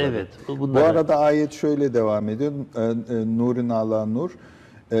manaları. Evet. Bu arada ayet şöyle devam ediyor. Nurun ala nur.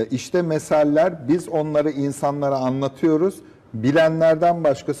 İşte mesaller, biz onları insanlara anlatıyoruz. Bilenlerden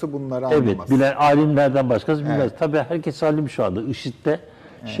başkası bunları anlamaz. Evet, bilen alimlerden başkası bilmez. Evet. Tabii herkes alim şu anda. IŞİD'de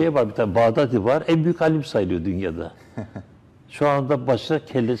şey var, bir tane Bağdadi var. En büyük alim sayılıyor dünyada. Şu anda başına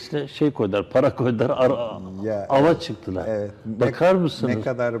kellesine şey koydular, para koydular, ava çıktılar. Evet. Bakar mısınız? Ne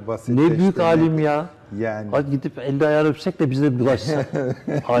kadar basit. Ne büyük alim ya. Yani. Hadi gidip elde ayağını öpsek de bize bulaşsak.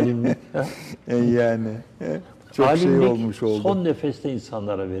 Alimlik. Yani. Çok alimlik, şey olmuş oldu. son nefeste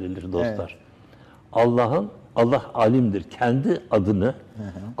insanlara verilir dostlar. Evet. Allah alimdir. Kendi adını,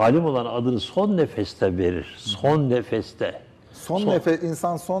 alim olan adını son nefeste verir. Son nefeste.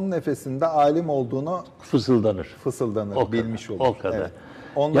 İnsan son nefesinde alim olduğunu fısıldanır, bilmiş olur. O kadar. Evet.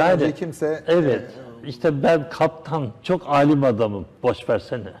 Ondan önce kimse... Evet, işte ben kaptan, çok alim adamım, boş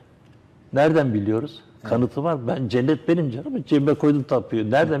versene. Nereden biliyoruz? Kanıtı var. Ben cennet benim canım, cebime koydum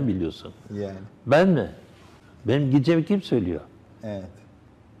tapıyor. Nereden biliyorsun? Yani. Ben mi? Benim gideceğimi kim söylüyor? Evet.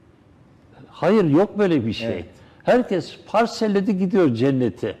 Hayır, yok böyle bir şey. Evet. Herkes parselledi gidiyor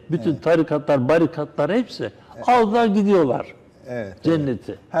cennete. Bütün tarikatlar, barikatlar hepsi. Aldılar gidiyorlar. Evet,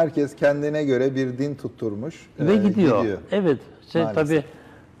 cenneti. Evet. Herkes kendine göre bir din tutturmuş ve gidiyor. Evet. Tabii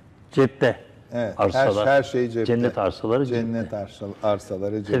cepte. Evet. Arsalar. Her şey cepte. Cennet arsaları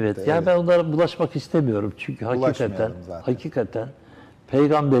arsaları cepte. Evet. Yani ben onlara bulaşmak istemiyorum. Çünkü hakikaten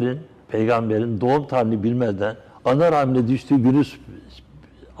peygamberin peygamberin doğum tarihini bilmeden ana rahmine düştüğü günü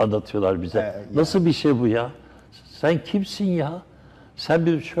anlatıyorlar bize. Yani. Nasıl bir şey bu ya? Sen kimsin ya?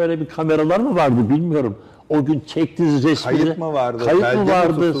 Sen şöyle bir kameralar mı vardı bilmiyorum. O gün çektiğiniz resmini... Kayıt mı vardı? Kayıt mı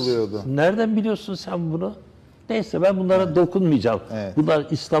vardı? Tutuluyordu? Nereden biliyorsun sen bunu? Neyse ben bunlara dokunmayacağım. Evet. Bunlar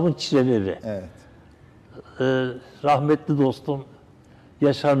İslam'ın çileleri. Evet. Rahmetli dostum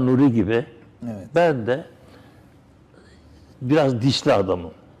Yaşar Nuri gibi ben de biraz dişli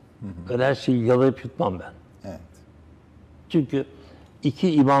adamım. Öyle her şeyi yalayıp yutmam ben. Evet. Çünkü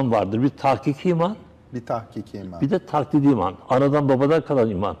iki iman vardır. Bir tahkiki iman, Bir tahkiki iman. bir de taklidi iman. Anadan babadan kalan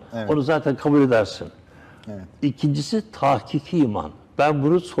iman. Evet. Onu zaten kabul edersin. Evet. İkincisi tahkiki iman. Ben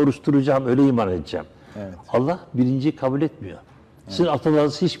bunu soruşturacağım, öyle iman edeceğim. Evet. Allah birinciyi kabul etmiyor. Sizin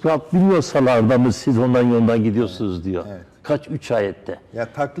atalarınız hiçbir halt bilmiyorsalar da mı siz ondan yoldan gidiyorsunuz diyor. Evet. Kaç? 3 ayette.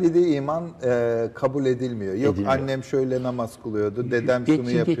 Ya taklidi iman kabul edilmiyor. Yok Edilmiyor. annem şöyle namaz kılıyordu, dedem Geçin,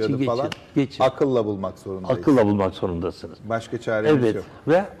 şunu yapıyordu geçin, falan. geçin. Akılla bulmak zorundayız. Akılla bulmak zorundasınız. Başka çaremiz Evet. yok.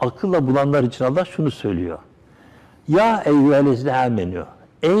 Ve akılla bulanlar için Allah şunu söylüyor. Ya eyyühellezine amenü.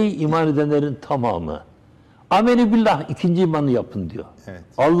 Ey iman edenlerin tamamı. Amenü billah, ikinci imanı yapın diyor. Evet.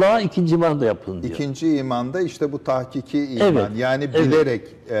 Allah'a ikinci imanı da yapın diyor. İkinci imanda işte bu tahkiki iman. Evet. Yani Evet. bilerek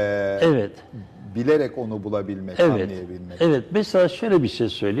Evet. bilerek onu bulabilmek, Evet. anlayabilmek. Evet. Mesela şöyle bir şey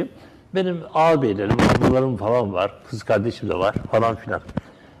söyleyeyim. Benim ağabeylerim, ablalarım falan var. Kız kardeşim de var falan filan.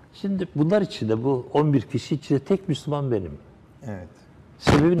 Şimdi bunlar içinde bu 11 kişi içinde tek Müslüman benim. Evet.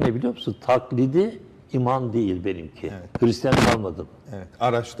 Sebebi ne biliyor musun? Taklidi iman değil benimki. Evet. Hristiyan kalmadım. Evet.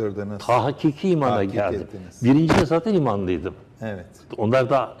 Araştırdınız. Hakiki imana Tahkik geldim. ettiniz. Birincide zaten imanlıydım. Evet. Onlar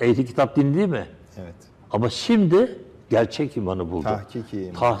da ehli kitap dini değil mi? Evet. Ama şimdi gerçek imanı buldum. Tahkiki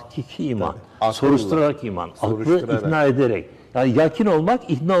iman. Tahkiki iman. Akılla. Soruşturarak iman. Aklı Soruşturarak. ikna ederek. Yani yakin olmak,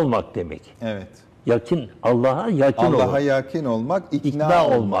 ikna olmak demek. Evet. Yakin, Allah'a yakin Allah'a olmak. yakin olmak, İkna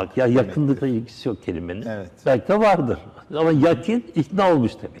olmak. Ya demektir. yakınlıkla ilgisi yok kelimenin. Evet. Belki de vardır. Ama yakin, ikna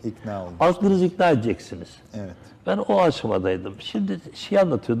olmuş demek. İkna olmuş. Aklınızı ikna edeceksiniz. Evet. Ben o aşamadaydım. Şimdi şey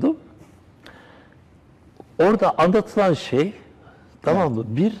anlatıyordum. Orada anlatılan şey, tamam mı?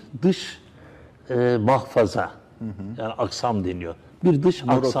 Bir dış mahfaza. Yani aksam deniyor. Bir dış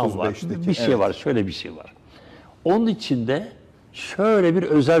aksam var. 35'teki, Bir şey evet. var, şöyle bir şey var. Onun içinde şöyle bir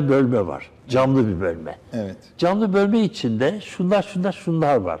özel bölme var. Camlı bir bölme. Evet. Camlı bölme içinde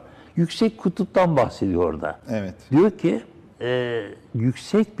şunlar var. Yüksek kutuptan bahsediyor orada. Evet. Diyor ki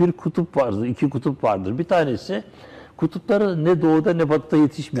yüksek bir kutup vardır, iki kutup vardır. Bir tanesi kutupları ne doğuda ne batıda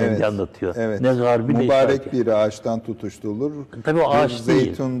yetişmeyen diye anlatıyor. Evet. Ne garbi ne Mübarek işareti. bir ağaçtan tutuşturulur. Tabii o Bir ağaç değil.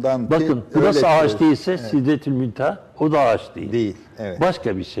 zeytundan Bakın ki bu nasıl öyle ağaç ki- değilse Sidretül Münteha, o da ağaç değil. Değil. Evet.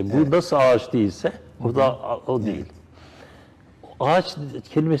 Başka bir şey. Bu nasıl ağaç değilse o da o değil. Ağaç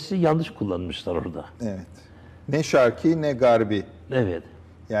kelimesi yanlış kullanmışlar orada. Evet. Ne şarki ne garbi. Evet.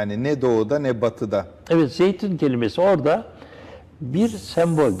 Yani ne doğuda ne batıda. Evet, zeytin kelimesi orada bir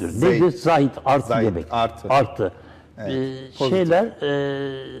semboldür. Zeyt. Nedir? Zahit, artı Zahit, demek. artı. Artı. pozitif. Şeyler,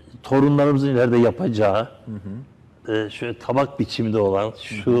 torunlarımızın ileride yapacağı, şöyle tabak biçiminde olan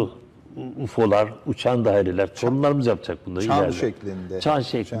şu UFO'lar, uçan daireler, torunlarımız yapacak bunları Çan ileride. şeklinde. Çan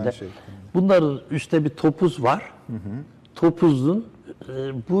şeklinde. Çan şeklinde. Bunların üstte bir topuz var. Topuzun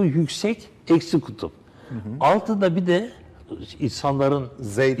bu yüksek eksi kutup. Altında bir de insanların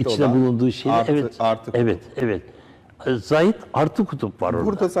Zeyt içinde olan bulunduğu şey. artı- Evet, artı kutup. evet. Zahit artı kutup var orada.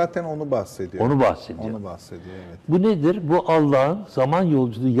 Burada zaten onu bahsediyor. Onu bahsediyor. Onu bahsediyor, evet. Bu nedir? Bu Allah'ın zaman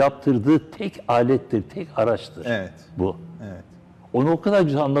yolculuğu yaptırdığı tek alettir, tek araçtır. Evet. Bu. Evet. Onu o kadar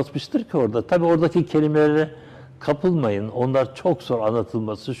güzel anlatmıştır ki orada. Tabii oradaki kelimelere kapılmayın. Onlar çok zor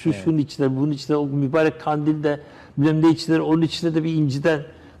anlatılması. Şunun içinde, bunun içinde, o mübarek kandilde, bilmem ne içinde, onun içinde de bir inciden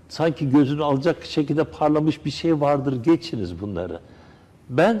sanki gözünü alacak şekilde parlamış bir şey vardır. Geçiniz bunları.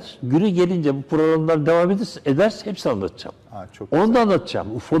 Ben günü gelince bu programlar devam ederse hepsini anlatacağım. Çok Onu da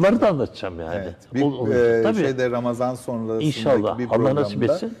anlatacağım. UFO'ları da anlatacağım yani. Evet. Bir Tabii. şeyde Ramazan sonrasındaki İnşallah. bir Allah programda nasip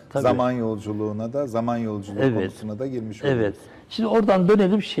etsin. Tabii. zaman yolculuğuna da, zaman yolculuğu konusuna da girmiş oluruz. Evet. Şimdi oradan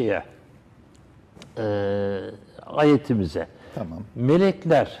dönelim şeye. Ayetimize. Tamam.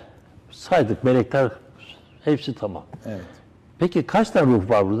 Melekler, saydık melekler hepsi tamam. Evet. Peki kaç tane ruh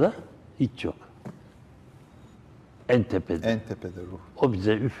var burada? Hiç yok. En tepede. En tepede ruh. O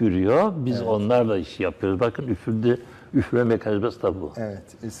bize üfürüyor, biz onlarla işi yapıyoruz. Bakın üfürme mekanizması da bu. Evet.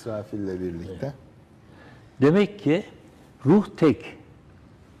 İsrafil'le birlikte. Demek ki ruh tek.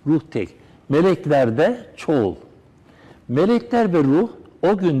 Ruh tek. Meleklerde çoğul. Melekler ve ruh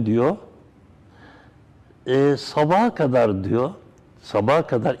o gün diyor sabaha kadar diyor, sabaha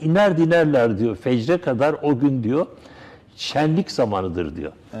kadar inerler diyor, fecre kadar o gün diyor şenlik zamanıdır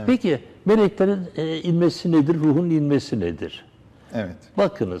diyor. Peki meleklerin inmesi nedir, ruhun inmesi nedir? Evet.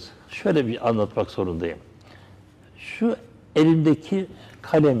 Bakınız, şöyle bir anlatmak zorundayım. Şu elimdeki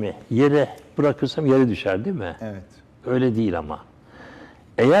kalemi yere bırakırsam yere düşer değil mi? Evet. Öyle değil ama.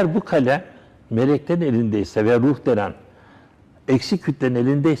 Eğer bu kalem meleklerin elindeyse veya ruh denen eksik kütlenin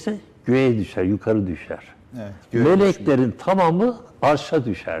elindeyse göğe düşer, yukarı düşer. Evet. Meleklerin tamamı arşa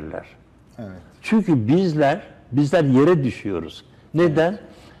düşerler. Evet. Çünkü bizler yere düşüyoruz. Neden?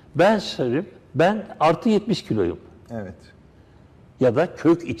 Ben artı 70 kiloyum. Evet. Ya da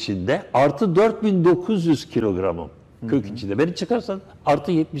kök içinde artı 4900 kilogramım. Kök içinde. Beni çıkarsan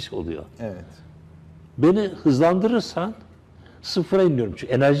artı 70 oluyor. Evet. Beni hızlandırırsan sıfıra iniyorum.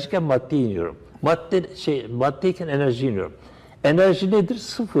 Çünkü enerjiyken maddeye iniyorum. Maddeyken enerjiye iniyorum. Enerji nedir?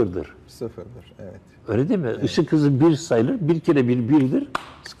 Sıfırdır. Sıfırdır. Evet. Öyle değil mi? Evet. Işık hızı 1 sayılır. 1 kere 1 1'dir.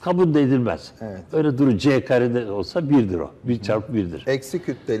 Kabul de edilmez. Evet. Öyle durur. C karede olsa 1'dir o. 1 çarpı 1'dir. Eksi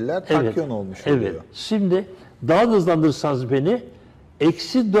kütleliler takyon olmuş oluyor. Evet. Şimdi daha da hızlandırırsanız beni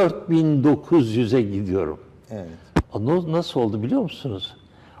eksi 4900'e gidiyorum. Evet. Nasıl oldu biliyor musunuz?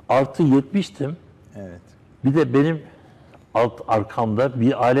 Artı 70'tim. Evet. Bir de benim arkamda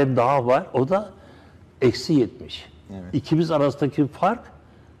bir alem daha var. O da eksi 70. Evet. İkimiz arasındaki fark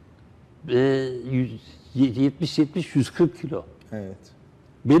 70-140 kilo. Evet.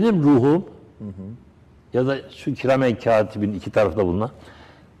 Benim ruhum ya da şu kiramen katibin iki tarafta bulunan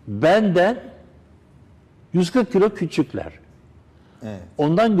benden 140 kilo küçükler. Evet.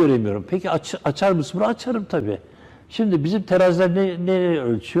 Ondan göremiyorum. Peki açar mısın bunu? Açarım tabii. Şimdi bizim teraziler ne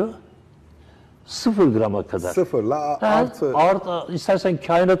ölçüyor? 0 grama kadar. Sıfırla artı. İstersen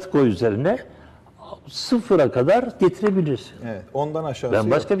kainatı koy üzerine. 0'a kadar getirebilirsin. Evet. Ondan aşağısı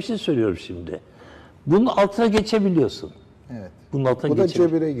Ben başka bir şey söylüyorum şimdi. Bunun altına geçebiliyorsun. Evet. Bunun altına Bu da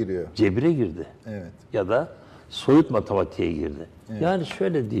cebire giriyor. Cebire girdi. Evet. Ya da soyut matematiğe girdi. Evet. Yani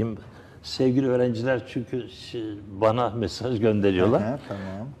şöyle diyeyim, sevgili öğrenciler çünkü bana mesaj gönderiyorlar. Aha,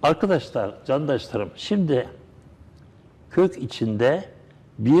 tamam. Arkadaşlar, candaşlarım, şimdi kök içinde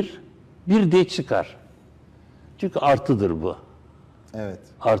bir diye çıkar. Çünkü artıdır bu. Evet.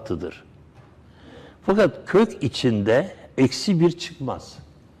 Artıdır. Fakat kök içinde eksi 1 çıkmaz.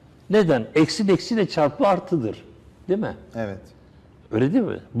 Neden? Eksiyle çarpı artıdır. Değil mi? Evet. Öyle değil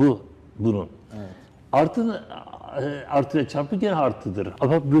mi? Bunun. Evet. Artıyla çarpı gene artıdır.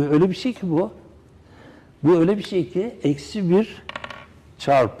 Ama bu öyle bir şey ki bu. Bu öyle bir şey ki eksi 1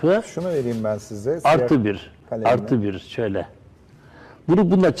 çarpı Şunu vereyim ben size. artı 1. Kalemle. Artı 1 şöyle.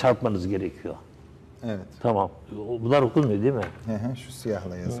 Bununla çarpmanız gerekiyor. Evet. Tamam. Bunlar okunmuyor değil mi? Şu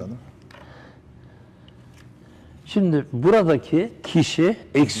siyahla yazalım. Şimdi buradaki kişi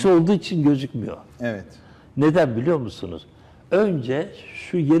eksi olduğu için gözükmüyor. Evet. Neden biliyor musunuz? Önce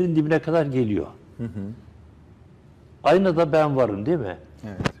şu yerin dibine kadar geliyor. Aynada ben varım değil mi?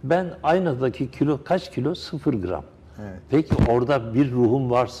 Evet. Ben aynadaki kilo kaç kilo? 0 gram. Evet. Peki orada bir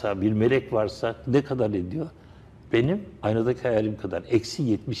ruhum varsa, bir melek varsa ne kadar ediyor? Benim aynadaki hayalim kadar. Eksi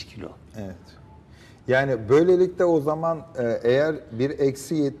 70 kilo. Evet. Yani böylelikle o zaman eğer bir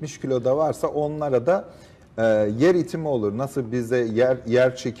eksi 70 kiloda varsa onlara da yer itimi olur. Nasıl bize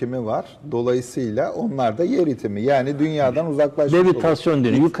yer çekimi var. Dolayısıyla onlar da yer itimi. Yani dünyadan uzaklaşmış olur. Levitasyon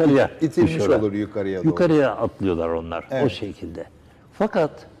deniyor. Yukarıya itilmiş düşüyorlar. olur yukarıya doğru. Yukarıya atlıyorlar onlar. Evet. O şekilde.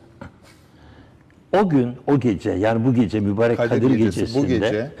 Fakat o gün, o gece, yani bu gece mübarek Kadir gecesinde, bu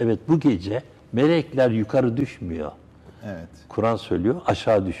gece. evet bu gece melekler yukarı düşmüyor. Evet. Kur'an söylüyor,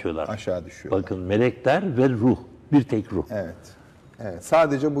 aşağı düşüyorlar. Aşağı düşüyorlar. Bakın melekler ve ruh, bir tek ruh. Evet. Evet.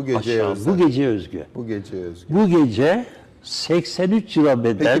 Sadece bu geceye Aşağı, özel. bu geceye özgü. Bu geceye özgü. Bu gece 83 yıla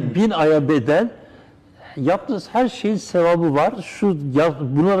bedel, Peki, 1000 aya bedel yaptığınız her şeyin sevabı var.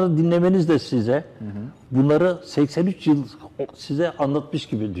 Bunları dinlemeniz de size, bunları 83 yıl size anlatmış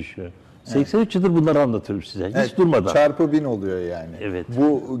gibi düşünün. 83 yıldır bunları anlatıyorum size. Hiç evet, durmadan. Çarpı 1000 oluyor yani. Evet.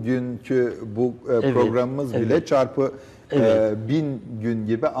 Bugünkü programımız bile çarpı 1000 gün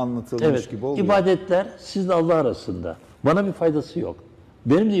gibi anlatılmış gibi oluyor. İbadetler sizle Allah arasında. Bana bir faydası yok.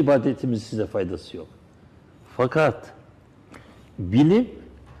 Benim de ibadetimin size faydası yok. Fakat bilim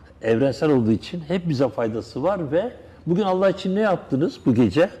evrensel olduğu için hep bize faydası var ve bugün Allah için ne yaptınız bu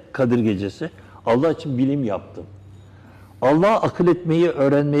gece? Kadir gecesi. Allah için bilim yaptım. Allah'a akıl etmeyi,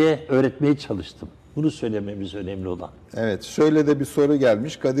 öğretmeye çalıştım. Bunu söylememiz önemli olan. Evet, şöyle de bir soru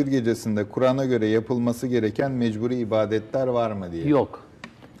gelmiş. Kadir Gecesi'nde Kur'an'a göre yapılması gereken mecburi ibadetler var mı diye. Yok.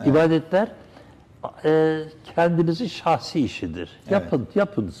 Evet. İbadetler kendinizin şahsi işidir.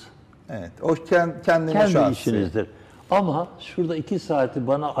 Yapınız. Evet, o kendi şahsi. işinizdir. Ama şurada 2 saati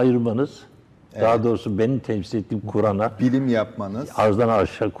bana ayırmanız, daha doğrusu benim temsil ettiğim Kur'an'a, bilim yapmanız, arzdan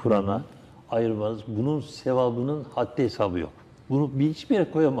aşağı Kur'an'a ayırmanız, bunun sevabının haddi hesabı yok. Bunu hiçbir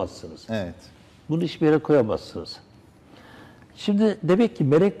yere koyamazsınız. Evet. Bunu hiçbir yere koyamazsınız. Şimdi demek ki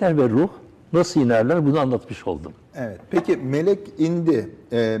melekler ve ruh nasıl inerler bunu anlatmış oldum. Evet. Peki melek indi.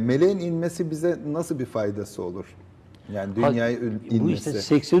 Meleğin inmesi bize nasıl bir faydası olur? Yani dünyaya inmesi. Bu işte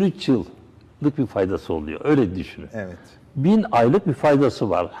 83 yıllık bir faydası oluyor. Öyle düşünün. Evet. 1000 aylık bir faydası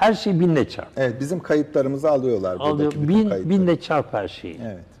var. Her şey 1000'le çarp. Evet, bizim kayıtlarımızı alıyorlar. Alıyor. 1000'le çarp her şeyi.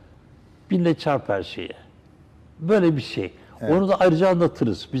 Evet. 1000'le çarp her şeyi. Böyle bir şey. Evet. Onu da ayrıca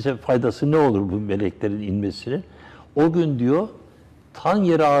anlatırız. Bize faydası ne olur bu meleklerin inmesinin? O gün diyor, tan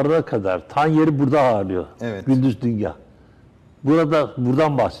yeri ağrına kadar, tan yeri burada ağrıyor. Evet. Gündüz dünya.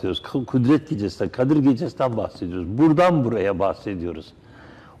 Buradan bahsediyoruz. Kudret gecesinden, Kadir gecesinden bahsediyoruz. Buradan buraya bahsediyoruz.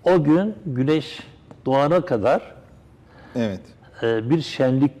 O gün güneş doğana kadar Evet. Bir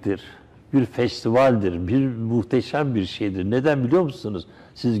şenliktir, bir festivaldir, bir muhteşem bir şeydir. Neden biliyor musunuz?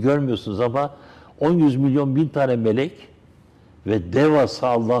 Siz görmüyorsunuz ama 10-100 milyon 1000 tane melek ve devasa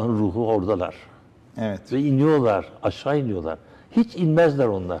Allah'ın ruhu oradalar. Evet. Ve iniyorlar, aşağı iniyorlar. Hiç inmezler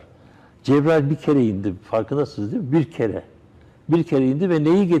onlar. Cebrail bir kere indi, farkındasınız değil mi? Bir kere. Bir kere indi ve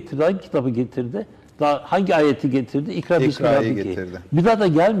neyi getirdi, hangi kitabı getirdi? Daha hangi ayeti getirdi? İkra'yı getirdi. Bir daha da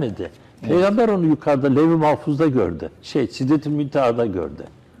gelmedi. Evet. Peygamber onu yukarıda Levh-i Mahfuz'da gördü. Sidret-i Münteha'da gördü.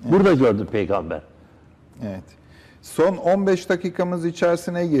 Evet. Burada gördü peygamber. Evet. Son 15 dakikamız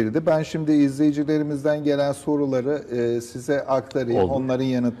içerisine girdi. Ben şimdi izleyicilerimizden gelen soruları size aktarayım. Oldu. Onların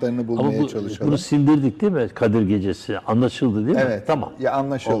yanıtlarını bulmaya çalışalım. Bunu sindirdik değil mi? Kadir Gecesi. Anlaşıldı değil mi? Evet. Tamam. Ya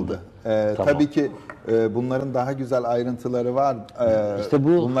anlaşıldı. Tamam. Tabii ki bunların daha güzel ayrıntıları var. İşte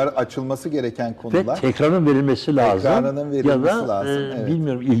bunlar açılması gereken konular. Ve tekrarın verilmesi lazım. Tekrarının verilmesi ya da, lazım. Evet.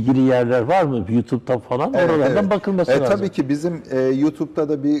 Bilmiyorum ilgili yerler var mı? YouTube'da falan oralardan bakılması lazım. Tabii ki bizim YouTube'da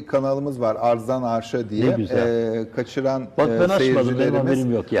da bir kanalımız var. Arzdan Arşa diye. Ne güzel. Kaçıran seyircilerimiz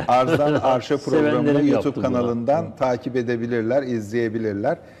yok yani. Arzdan Arşa programını YouTube kanalından takip edebilirler,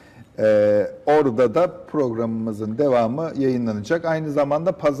 izleyebilirler. Orada da programımızın devamı yayınlanacak. Aynı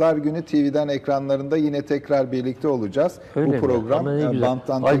zamanda pazar günü TV'den ekranlarında yine tekrar birlikte olacağız. Öyle bu mi? program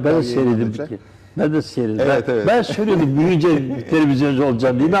banttan tekrar yayınlanacak. Ben de seyredim. Evet. Ben söylüyordum büyüyünce televizyoncu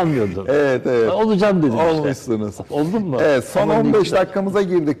olacağım diye inanmıyordum. Evet. Ben olacağım dedim işte. Olmuşsunuz. Oldun mu? Evet, son 15 dakikamıza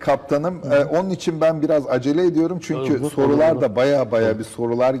girdik kaptanım. Onun için ben biraz acele ediyorum. Çünkü sorular da baya bir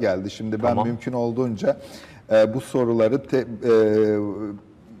sorular geldi. Şimdi ben mümkün olduğunca bu soruları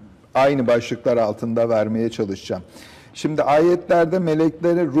aynı başlıklar altında vermeye çalışacağım. Şimdi ayetlerde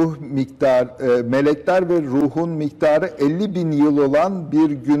melekler ve ruhun miktarı 50.000 yıl olan bir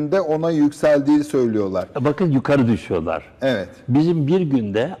günde ona yükseldiği söylüyorlar. Bakın yukarı düşüyorlar. Evet. Bizim bir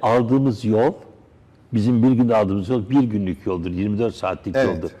günde aldığımız yol, bir günlük yoldur, 24 saatlik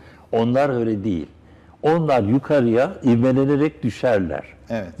yoldur. Onlar öyle değil. Onlar yukarıya ivmelenerek düşerler.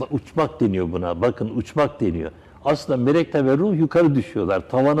 Evet. Uçmak deniyor buna. Bakın uçmak deniyor. Aslında melekler ve ruh yukarı düşüyorlar,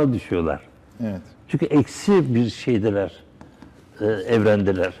 tavana düşüyorlar. Evet. Çünkü eksi bir şeydeler,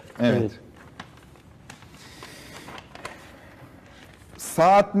 evrendeler. Evet.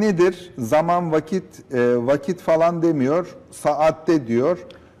 Saat nedir? Zaman, vakit falan demiyor. Saatte diyor.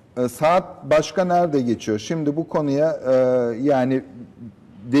 Saat başka nerede geçiyor? Şimdi bu konuya yani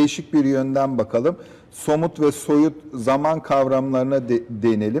değişik bir yönden bakalım. Somut ve soyut zaman kavramlarına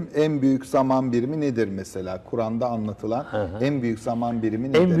değinelim. En büyük zaman birimi nedir mesela? Kur'an'da anlatılan en büyük zaman birimi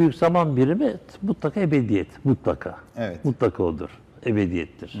nedir? En büyük zaman birimi mutlaka ebediyet. Mutlaka. Evet. Mutlaka odur.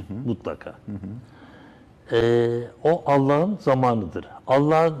 Ebediyettir. Mutlaka. O Allah'ın zamanıdır.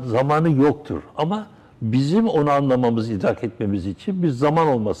 Allah'ın zamanı yoktur. Ama bizim onu anlamamız, idrak etmemiz için bir zaman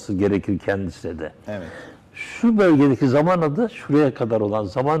olması gerekir kendisine de. Evet. Şu bölgedeki zaman adı, şuraya kadar olan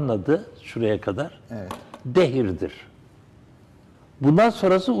zamanın adı, şuraya kadar dehirdir. Bundan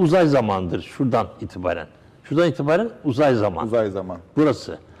sonrası uzay zamandır, şuradan itibaren. Şuradan itibaren uzay zaman. Uzay zaman.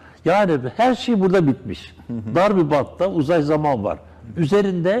 Burası. Yani her şey burada bitmiş. Dar bir bantta uzay zaman var.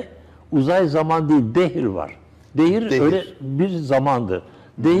 Üzerinde uzay zaman değil, dehir var. Dehir öyle bir zamandır.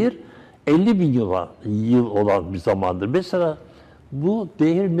 Dehir 50.000 yıl olan bir zamandır. Mesela bu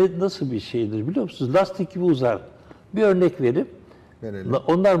dehir nasıl bir şeydir biliyor musunuz? Lastik gibi uzar. Bir örnek verelim.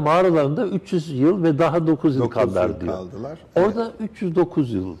 Onlar mağaralarında 300 yıl ve daha 9 yıl kaldılar diyor. Orada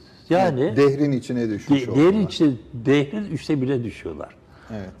 309 yıl. Yani dehrin içine düşmüş dehrin 1/3'e düşüyorlar.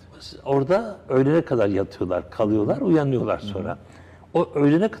 Evet. Orada öğlene kadar yatıyorlar, kalıyorlar, uyanıyorlar sonra. O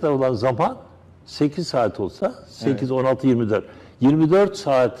öğlene kadar olan zaman 8 saat olsa 8, 16, 24. 24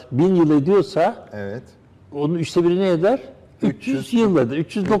 saat 1000 yıl ediyorsa onun 1/3 ne eder? 300 yıl eder,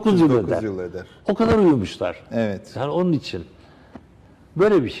 309 yıl eder. O kadar uyumuşlar. Evet. Yani onun için.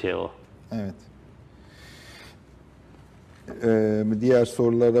 Böyle bir şey o. Evet. Diğer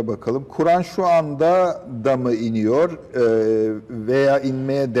sorulara bakalım. Kur'an şu anda da mı iniyor veya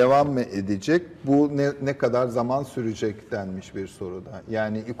inmeye devam mı edecek? Bu ne kadar zaman sürecek denmiş bir soruda.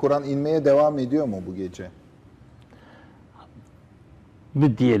 Yani Kur'an inmeye devam ediyor mu bu gece?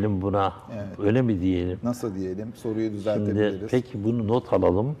 Mi diyelim buna? Evet. Öyle mi diyelim? Nasıl diyelim? Soruyu düzeltebiliriz. Şimdi, peki bunu not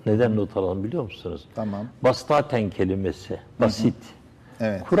alalım. Neden not alalım biliyor musunuz? Tamam. Bastaten kelimesi. Basit.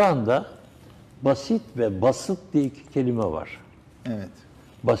 Evet. Kur'an'da basit ve basıt diye iki kelime var. Evet.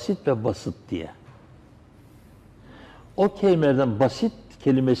 Basit ve basıt diye. O kelimelerden basit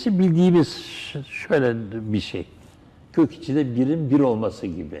kelimesi bildiğimiz şöyle bir şey. Kök içinde birin bir olması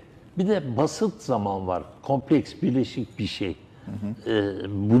gibi. Bir de basıt zaman var. Kompleks, birleşik bir şey.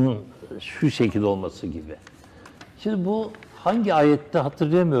 Bunun şu şekilde olması gibi. Şimdi bu hangi ayette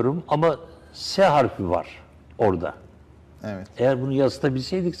hatırlayamıyorum ama S harfi var orada. Evet. Eğer bunu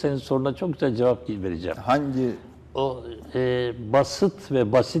yansıtabilseydik senin soruna çok güzel cevap vereceğim. Hangi? O basıt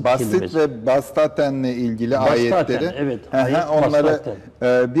ve basit basit kelimesi. ve bastatenle ilgili bastaten, ayetleri. Evet. Onları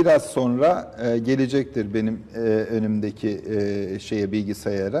bastaten. Biraz sonra gelecektir benim önümdeki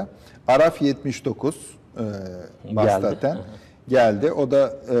bilgisayara. Araf 79 bastaten geldi. O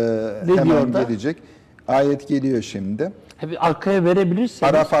da hemen gelecek. Ayet geliyor şimdi. Bir arkaya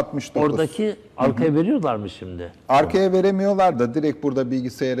verebilirseniz. Araf 69. Oradaki arkaya veriyorlar mı şimdi? Arkaya veremiyorlar da direkt burada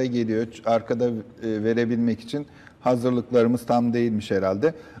bilgisayara geliyor. Arkada verebilmek için hazırlıklarımız tam değilmiş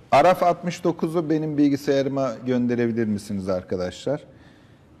herhalde. Araf 69'u benim bilgisayarıma gönderebilir misiniz arkadaşlar?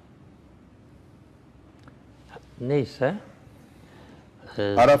 Neyse.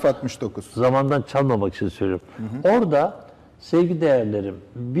 Araf 69. Zamandan çalmamak için söylüyorum. Orada sevgili değerlerim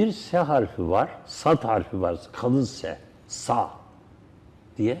bir S harfi var, sat harfi var, kalın S, sa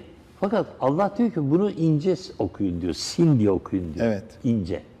diye. Fakat Allah diyor ki bunu ince okuyun diyor, sin diye okuyun diyor. Evet.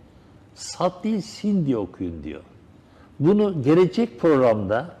 İnce. Sat değil, sin diye okuyun diyor. Bunu gelecek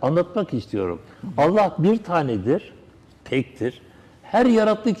programda anlatmak istiyorum. Allah bir tanedir, tektir. Her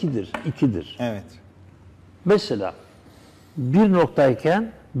yarattığı ikidir. Evet. Mesela bir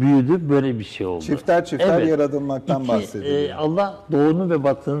noktayken büyüdü, böyle bir şey oldu. Çifter yaratılmaktan bahsediyor. Allah doğunun ve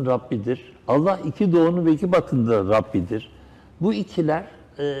batının Rabbidir. Allah iki doğunun ve iki batının da Rabbidir. Bu ikiler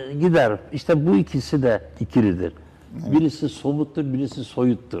gider. İşte bu ikisi de ikilidir. Evet. Birisi somuttur, birisi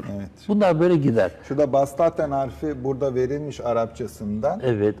soyuttur. Evet. Bunlar böyle gider. Şurada bastaten harfi burada verilmiş Arapçasından.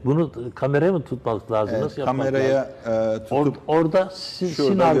 Evet. Bunu kameraya mı tutmak lazım? Evet, nasıl yapmak kameraya lazım? Tutup orada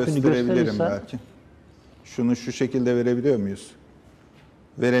sin harfini gösterirsen. belki. Şunu şu şekilde verebiliyor muyuz?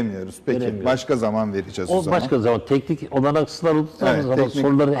 Veremiyoruz. Peki başka zaman vereceğiz o zaman. Başka zaman. Teknik olanaksızlar oldukları zaman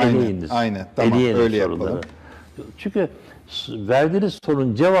soruları eleyiniz. Aynen. Tamam. Öyle yapalım. Çünkü verdiğiniz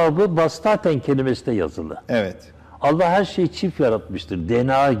sorunun cevabı bastaten kelimesinde yazılı. Evet. Allah her şeyi çift yaratmıştır.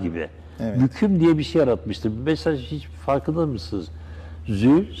 DNA gibi. Evet. Büküm diye bir şey yaratmıştır. Mesela hiç farkında mısınız?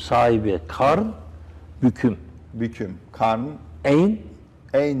 Zül, sahibi, karn, büküm. Büküm, karn.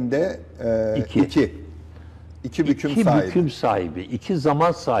 Eyn de iki. İki büküm sahibi, iki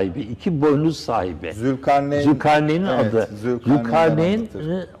zaman sahibi, iki boynuz sahibi. Zülkarneyn'in adı. Zülkarneyn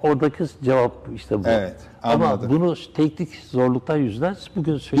oradaki cevap işte bu. Evet, anladım. Ama bunu teknik zorluklar yüzünden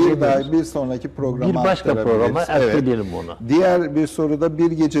bugün söyleyemiyoruz. Bir sonraki programa bir başka programa erteleyelim onu. Diğer bir soruda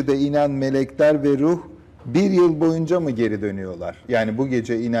bir gecede inen melekler ve ruh bir yıl boyunca mı geri dönüyorlar? Yani bu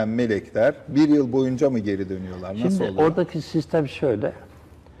gece inen melekler bir yıl boyunca mı geri dönüyorlar? Nasıl oluyor? Şimdi oradaki sistem şöyle.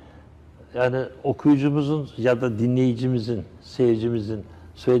 Yani okuyucumuzun ya da dinleyicimizin, seyircimizin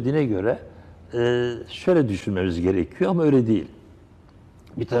söylediğine göre şöyle düşünmemiz gerekiyor ama öyle değil.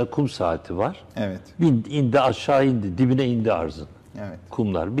 Bir tane kum saati var. Evet. İndi aşağı indi, dibine indi arzın. Evet.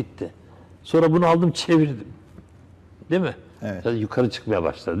 Kumlar bitti. Sonra bunu aldım çevirdim. Değil mi? Evet. Yani yukarı çıkmaya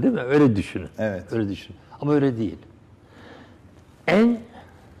başladı değil mi? Öyle düşünün. Evet. Öyle düşünün. Ama öyle değil. En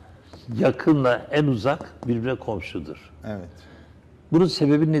yakınla en uzak birbirine komşudur. Evet. Bunun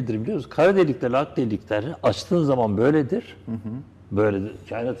sebebi nedir biliyor musunuz? Kara deliklerle ak delikler açtığın zaman böyledir. Böyledir.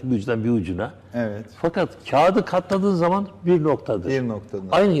 Kainatın bir ucundan bir ucuna. Evet. Fakat kağıdı katladığın zaman bir noktadır. Bir noktadır.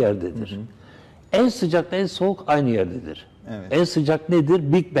 Aynı yerdedir. En sıcakla en soğuk aynı yerdedir. Evet. En sıcak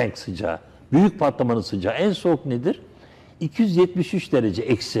nedir? Big Bang sıcağı. Büyük patlamanın sıcağı. En soğuk nedir? 273 derece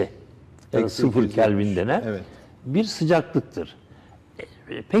eksi. Yani 0 Kelvin denen bir sıcaklıktır.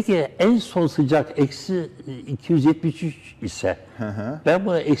 Peki en son sıcak eksi 273 ise ben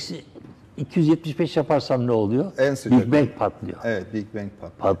buna eksi 275 yaparsam ne oluyor? En sıcak. Big Bang patlıyor. Evet, Big Bang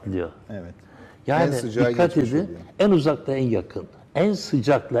patlıyor. Evet. Yani dikkat edin, en uzakla en yakın, en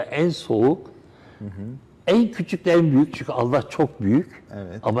sıcakla en soğuk, en küçükle en büyük, çünkü Allah çok büyük.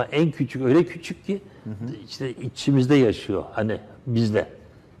 Evet. Ama en küçük öyle küçük ki işte içimizde yaşıyor. Hani bizde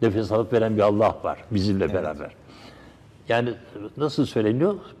nefes alıp veren bir Allah var bizimle beraber. Yani nasıl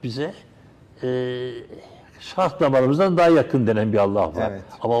söyleniyor bize? Şah damarımızdan daha yakın denen bir Allah var. Evet.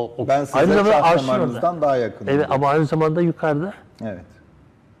 Ama ben size şah damarınızdan daha yakınım. Evet, ama aynı zamanda yukarıda. Evet.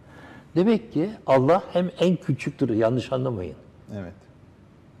 Demek ki Allah hem en küçüktür, yanlış anlamayın. Evet.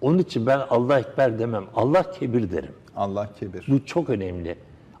 Onun için ben Allah Ekber demem, Allah Kebir derim. Allah kebir. Bu çok önemli.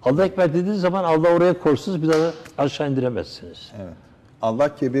 Allah Ekber dediğiniz zaman Allah oraya koysunuz, bir daha aşağı indiremezsiniz. Evet.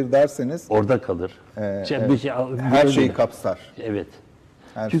 Allah kebir derseniz orada kalır. evet. Her şeyi kapsar. Evet.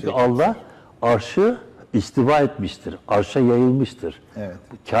 Her Çünkü şeyi Allah arşı istiva etmiştir. Arşa yayılmıştır. Evet.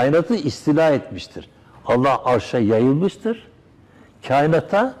 Kainatı istila etmiştir. Allah arşa yayılmıştır.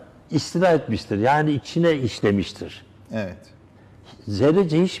 Kainata istila etmiştir. Yani içine işlemiştir. Evet.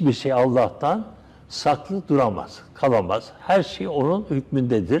 Zerrece hiçbir şey Allah'tan saklı duramaz, kalamaz. Her şey onun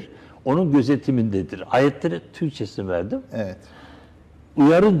hükmündedir. Onun gözetimindedir. Ayetleri Türkçesini verdim. Evet.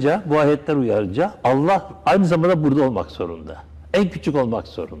 Uyarınca, bu ayetler uyarınca Allah aynı zamanda burada olmak zorunda. En küçük olmak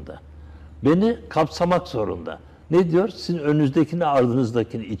zorunda. Beni kapsamak zorunda. Ne diyor? Sizin önünüzdekini,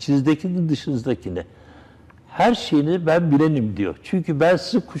 ardınızdakini, içinizdekini, dışınızdakini. Her şeyini ben bilenim diyor. Çünkü ben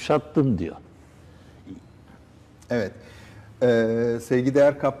sizi kuşattım diyor. Evet.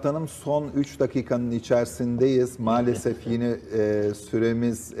 Sevgili kaptanım, son 3 dakikanın içerisindeyiz. Maalesef yine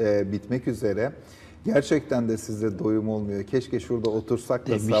süremiz bitmek üzere. Gerçekten de size doyum olmuyor. Keşke şurada otursak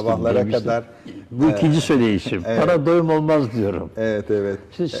da sabahlara kadar. Bu ikinci söyleyişim. Evet. Bana doyum olmaz diyorum. Evet, evet.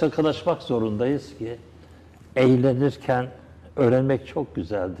 Şimdi şakalaşmak zorundayız ki eğlenirken öğrenmek çok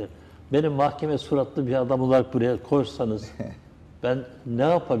güzeldir. Benim mahkeme suratlı bir adam olarak buraya koysanız ben ne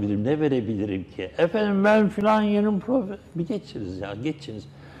yapabilirim, ne verebilirim ki? Efendim ben filan yerin profesörü. Bir geçiniz ya, geçiniz.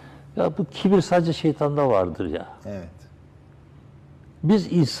 Ya bu kibir sadece şeytanda vardır ya. Evet.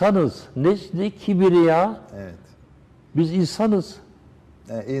 Biz insanız. Ne kibiri ya? Evet. Biz insanız.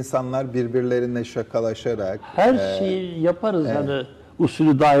 İnsanlar birbirlerine şakalaşarak her şeyi yaparız. Evet. Hani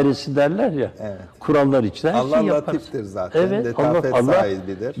usulü dairesi derler ya. Evet. Kurallar için her Allah şeyi yaparız. latiftir zaten. Evet. Letafet Allah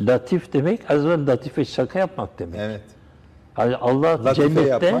sahibidir. Latif demek az önce latife şaka yapmak demek. Evet. Yani Allah latife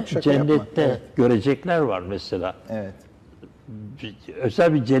cennette yapmak, evet. görecekler var mesela. Evet.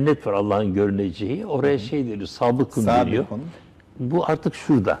 Özel bir cennet var Allah'ın görüneceği. Oraya şey deniyor, sabıkun deniyor. Bu artık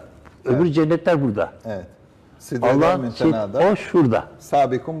şurada. Öbür evet. Cennetler burada. Evet. Allah o şurada.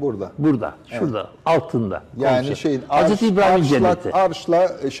 Sabikun burada. Burada, şurada, evet. Altında. Yani komşu. şeyin Hazreti İbrahim cenneti.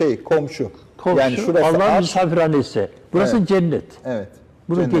 Arşla komşu. Yani şurası Allah'ın misafirhanesi. Burası evet. Cennet. Evet.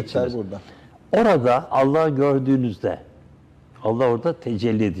 Bunu geçiniz. Burada. Orada Allah'ı gördüğünüzde Allah orada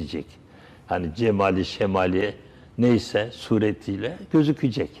tecelli edecek. Hani cemali, şemali neyse suretiyle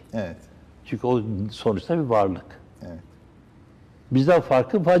gözükecek. Evet. Çünkü o sonuçta bir varlık. Evet. Bizden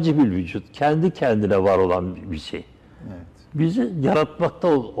farkı vacibül vücut. Kendi kendine var olan bir şey. Evet. Bizi yaratmakta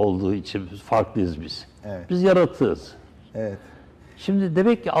olduğu için farklıyız biz. Evet. Biz yaratığız. Evet. Şimdi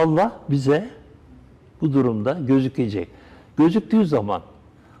demek ki Allah bize bu durumda gözükecek. Gözüktüğü zaman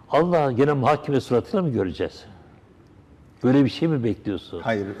Allah'ı gene mahkeme suratıyla mı göreceğiz? Böyle bir şey mi bekliyorsun?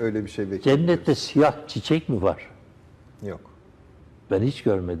 Hayır, öyle bir şey bekliyorum. Cennette siyah çiçek mi var? Yok. Ben hiç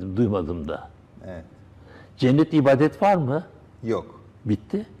görmedim, duymadım da. Evet. Cennette ibadet var mı? Yok.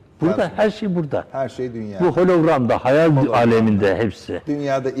 Bitti. Burada her şey burada. Her şey dünyada. Bu hologramda, hayal aleminde hepsi.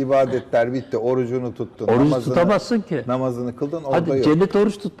 Dünyada ibadetler bitti, orucunu tuttun. Oruç tutamazsın ki. Namazını kıldın, orada hadi yok. Cennet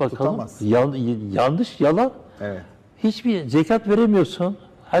oruç tut bakalım. Yanlış, yalan. Evet. Hiçbir zekat veremiyorsun.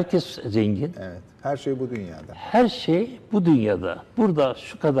 Herkes zengin. Evet. Her şey bu dünyada. Her şey bu dünyada. Burada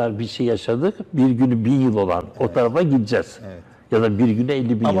şu kadar bir şey yaşadık. Bir günü 1000 yıl olan o tarafa gideceğiz. Evet. Ya da bir güne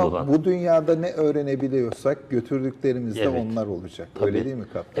 50.000 yıl olan. Ama bu dünyada ne öğrenebiliyorsak götürdüklerimizde evet. Onlar olacak. Tabii. Öyle değil mi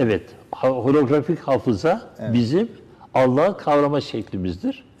kaptan? Evet. Holografik hafıza evet. Bizim Allah'ı kavrama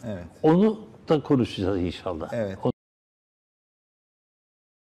şeklimizdir. Evet. Onu da konuşacağız inşallah. Evet. Onu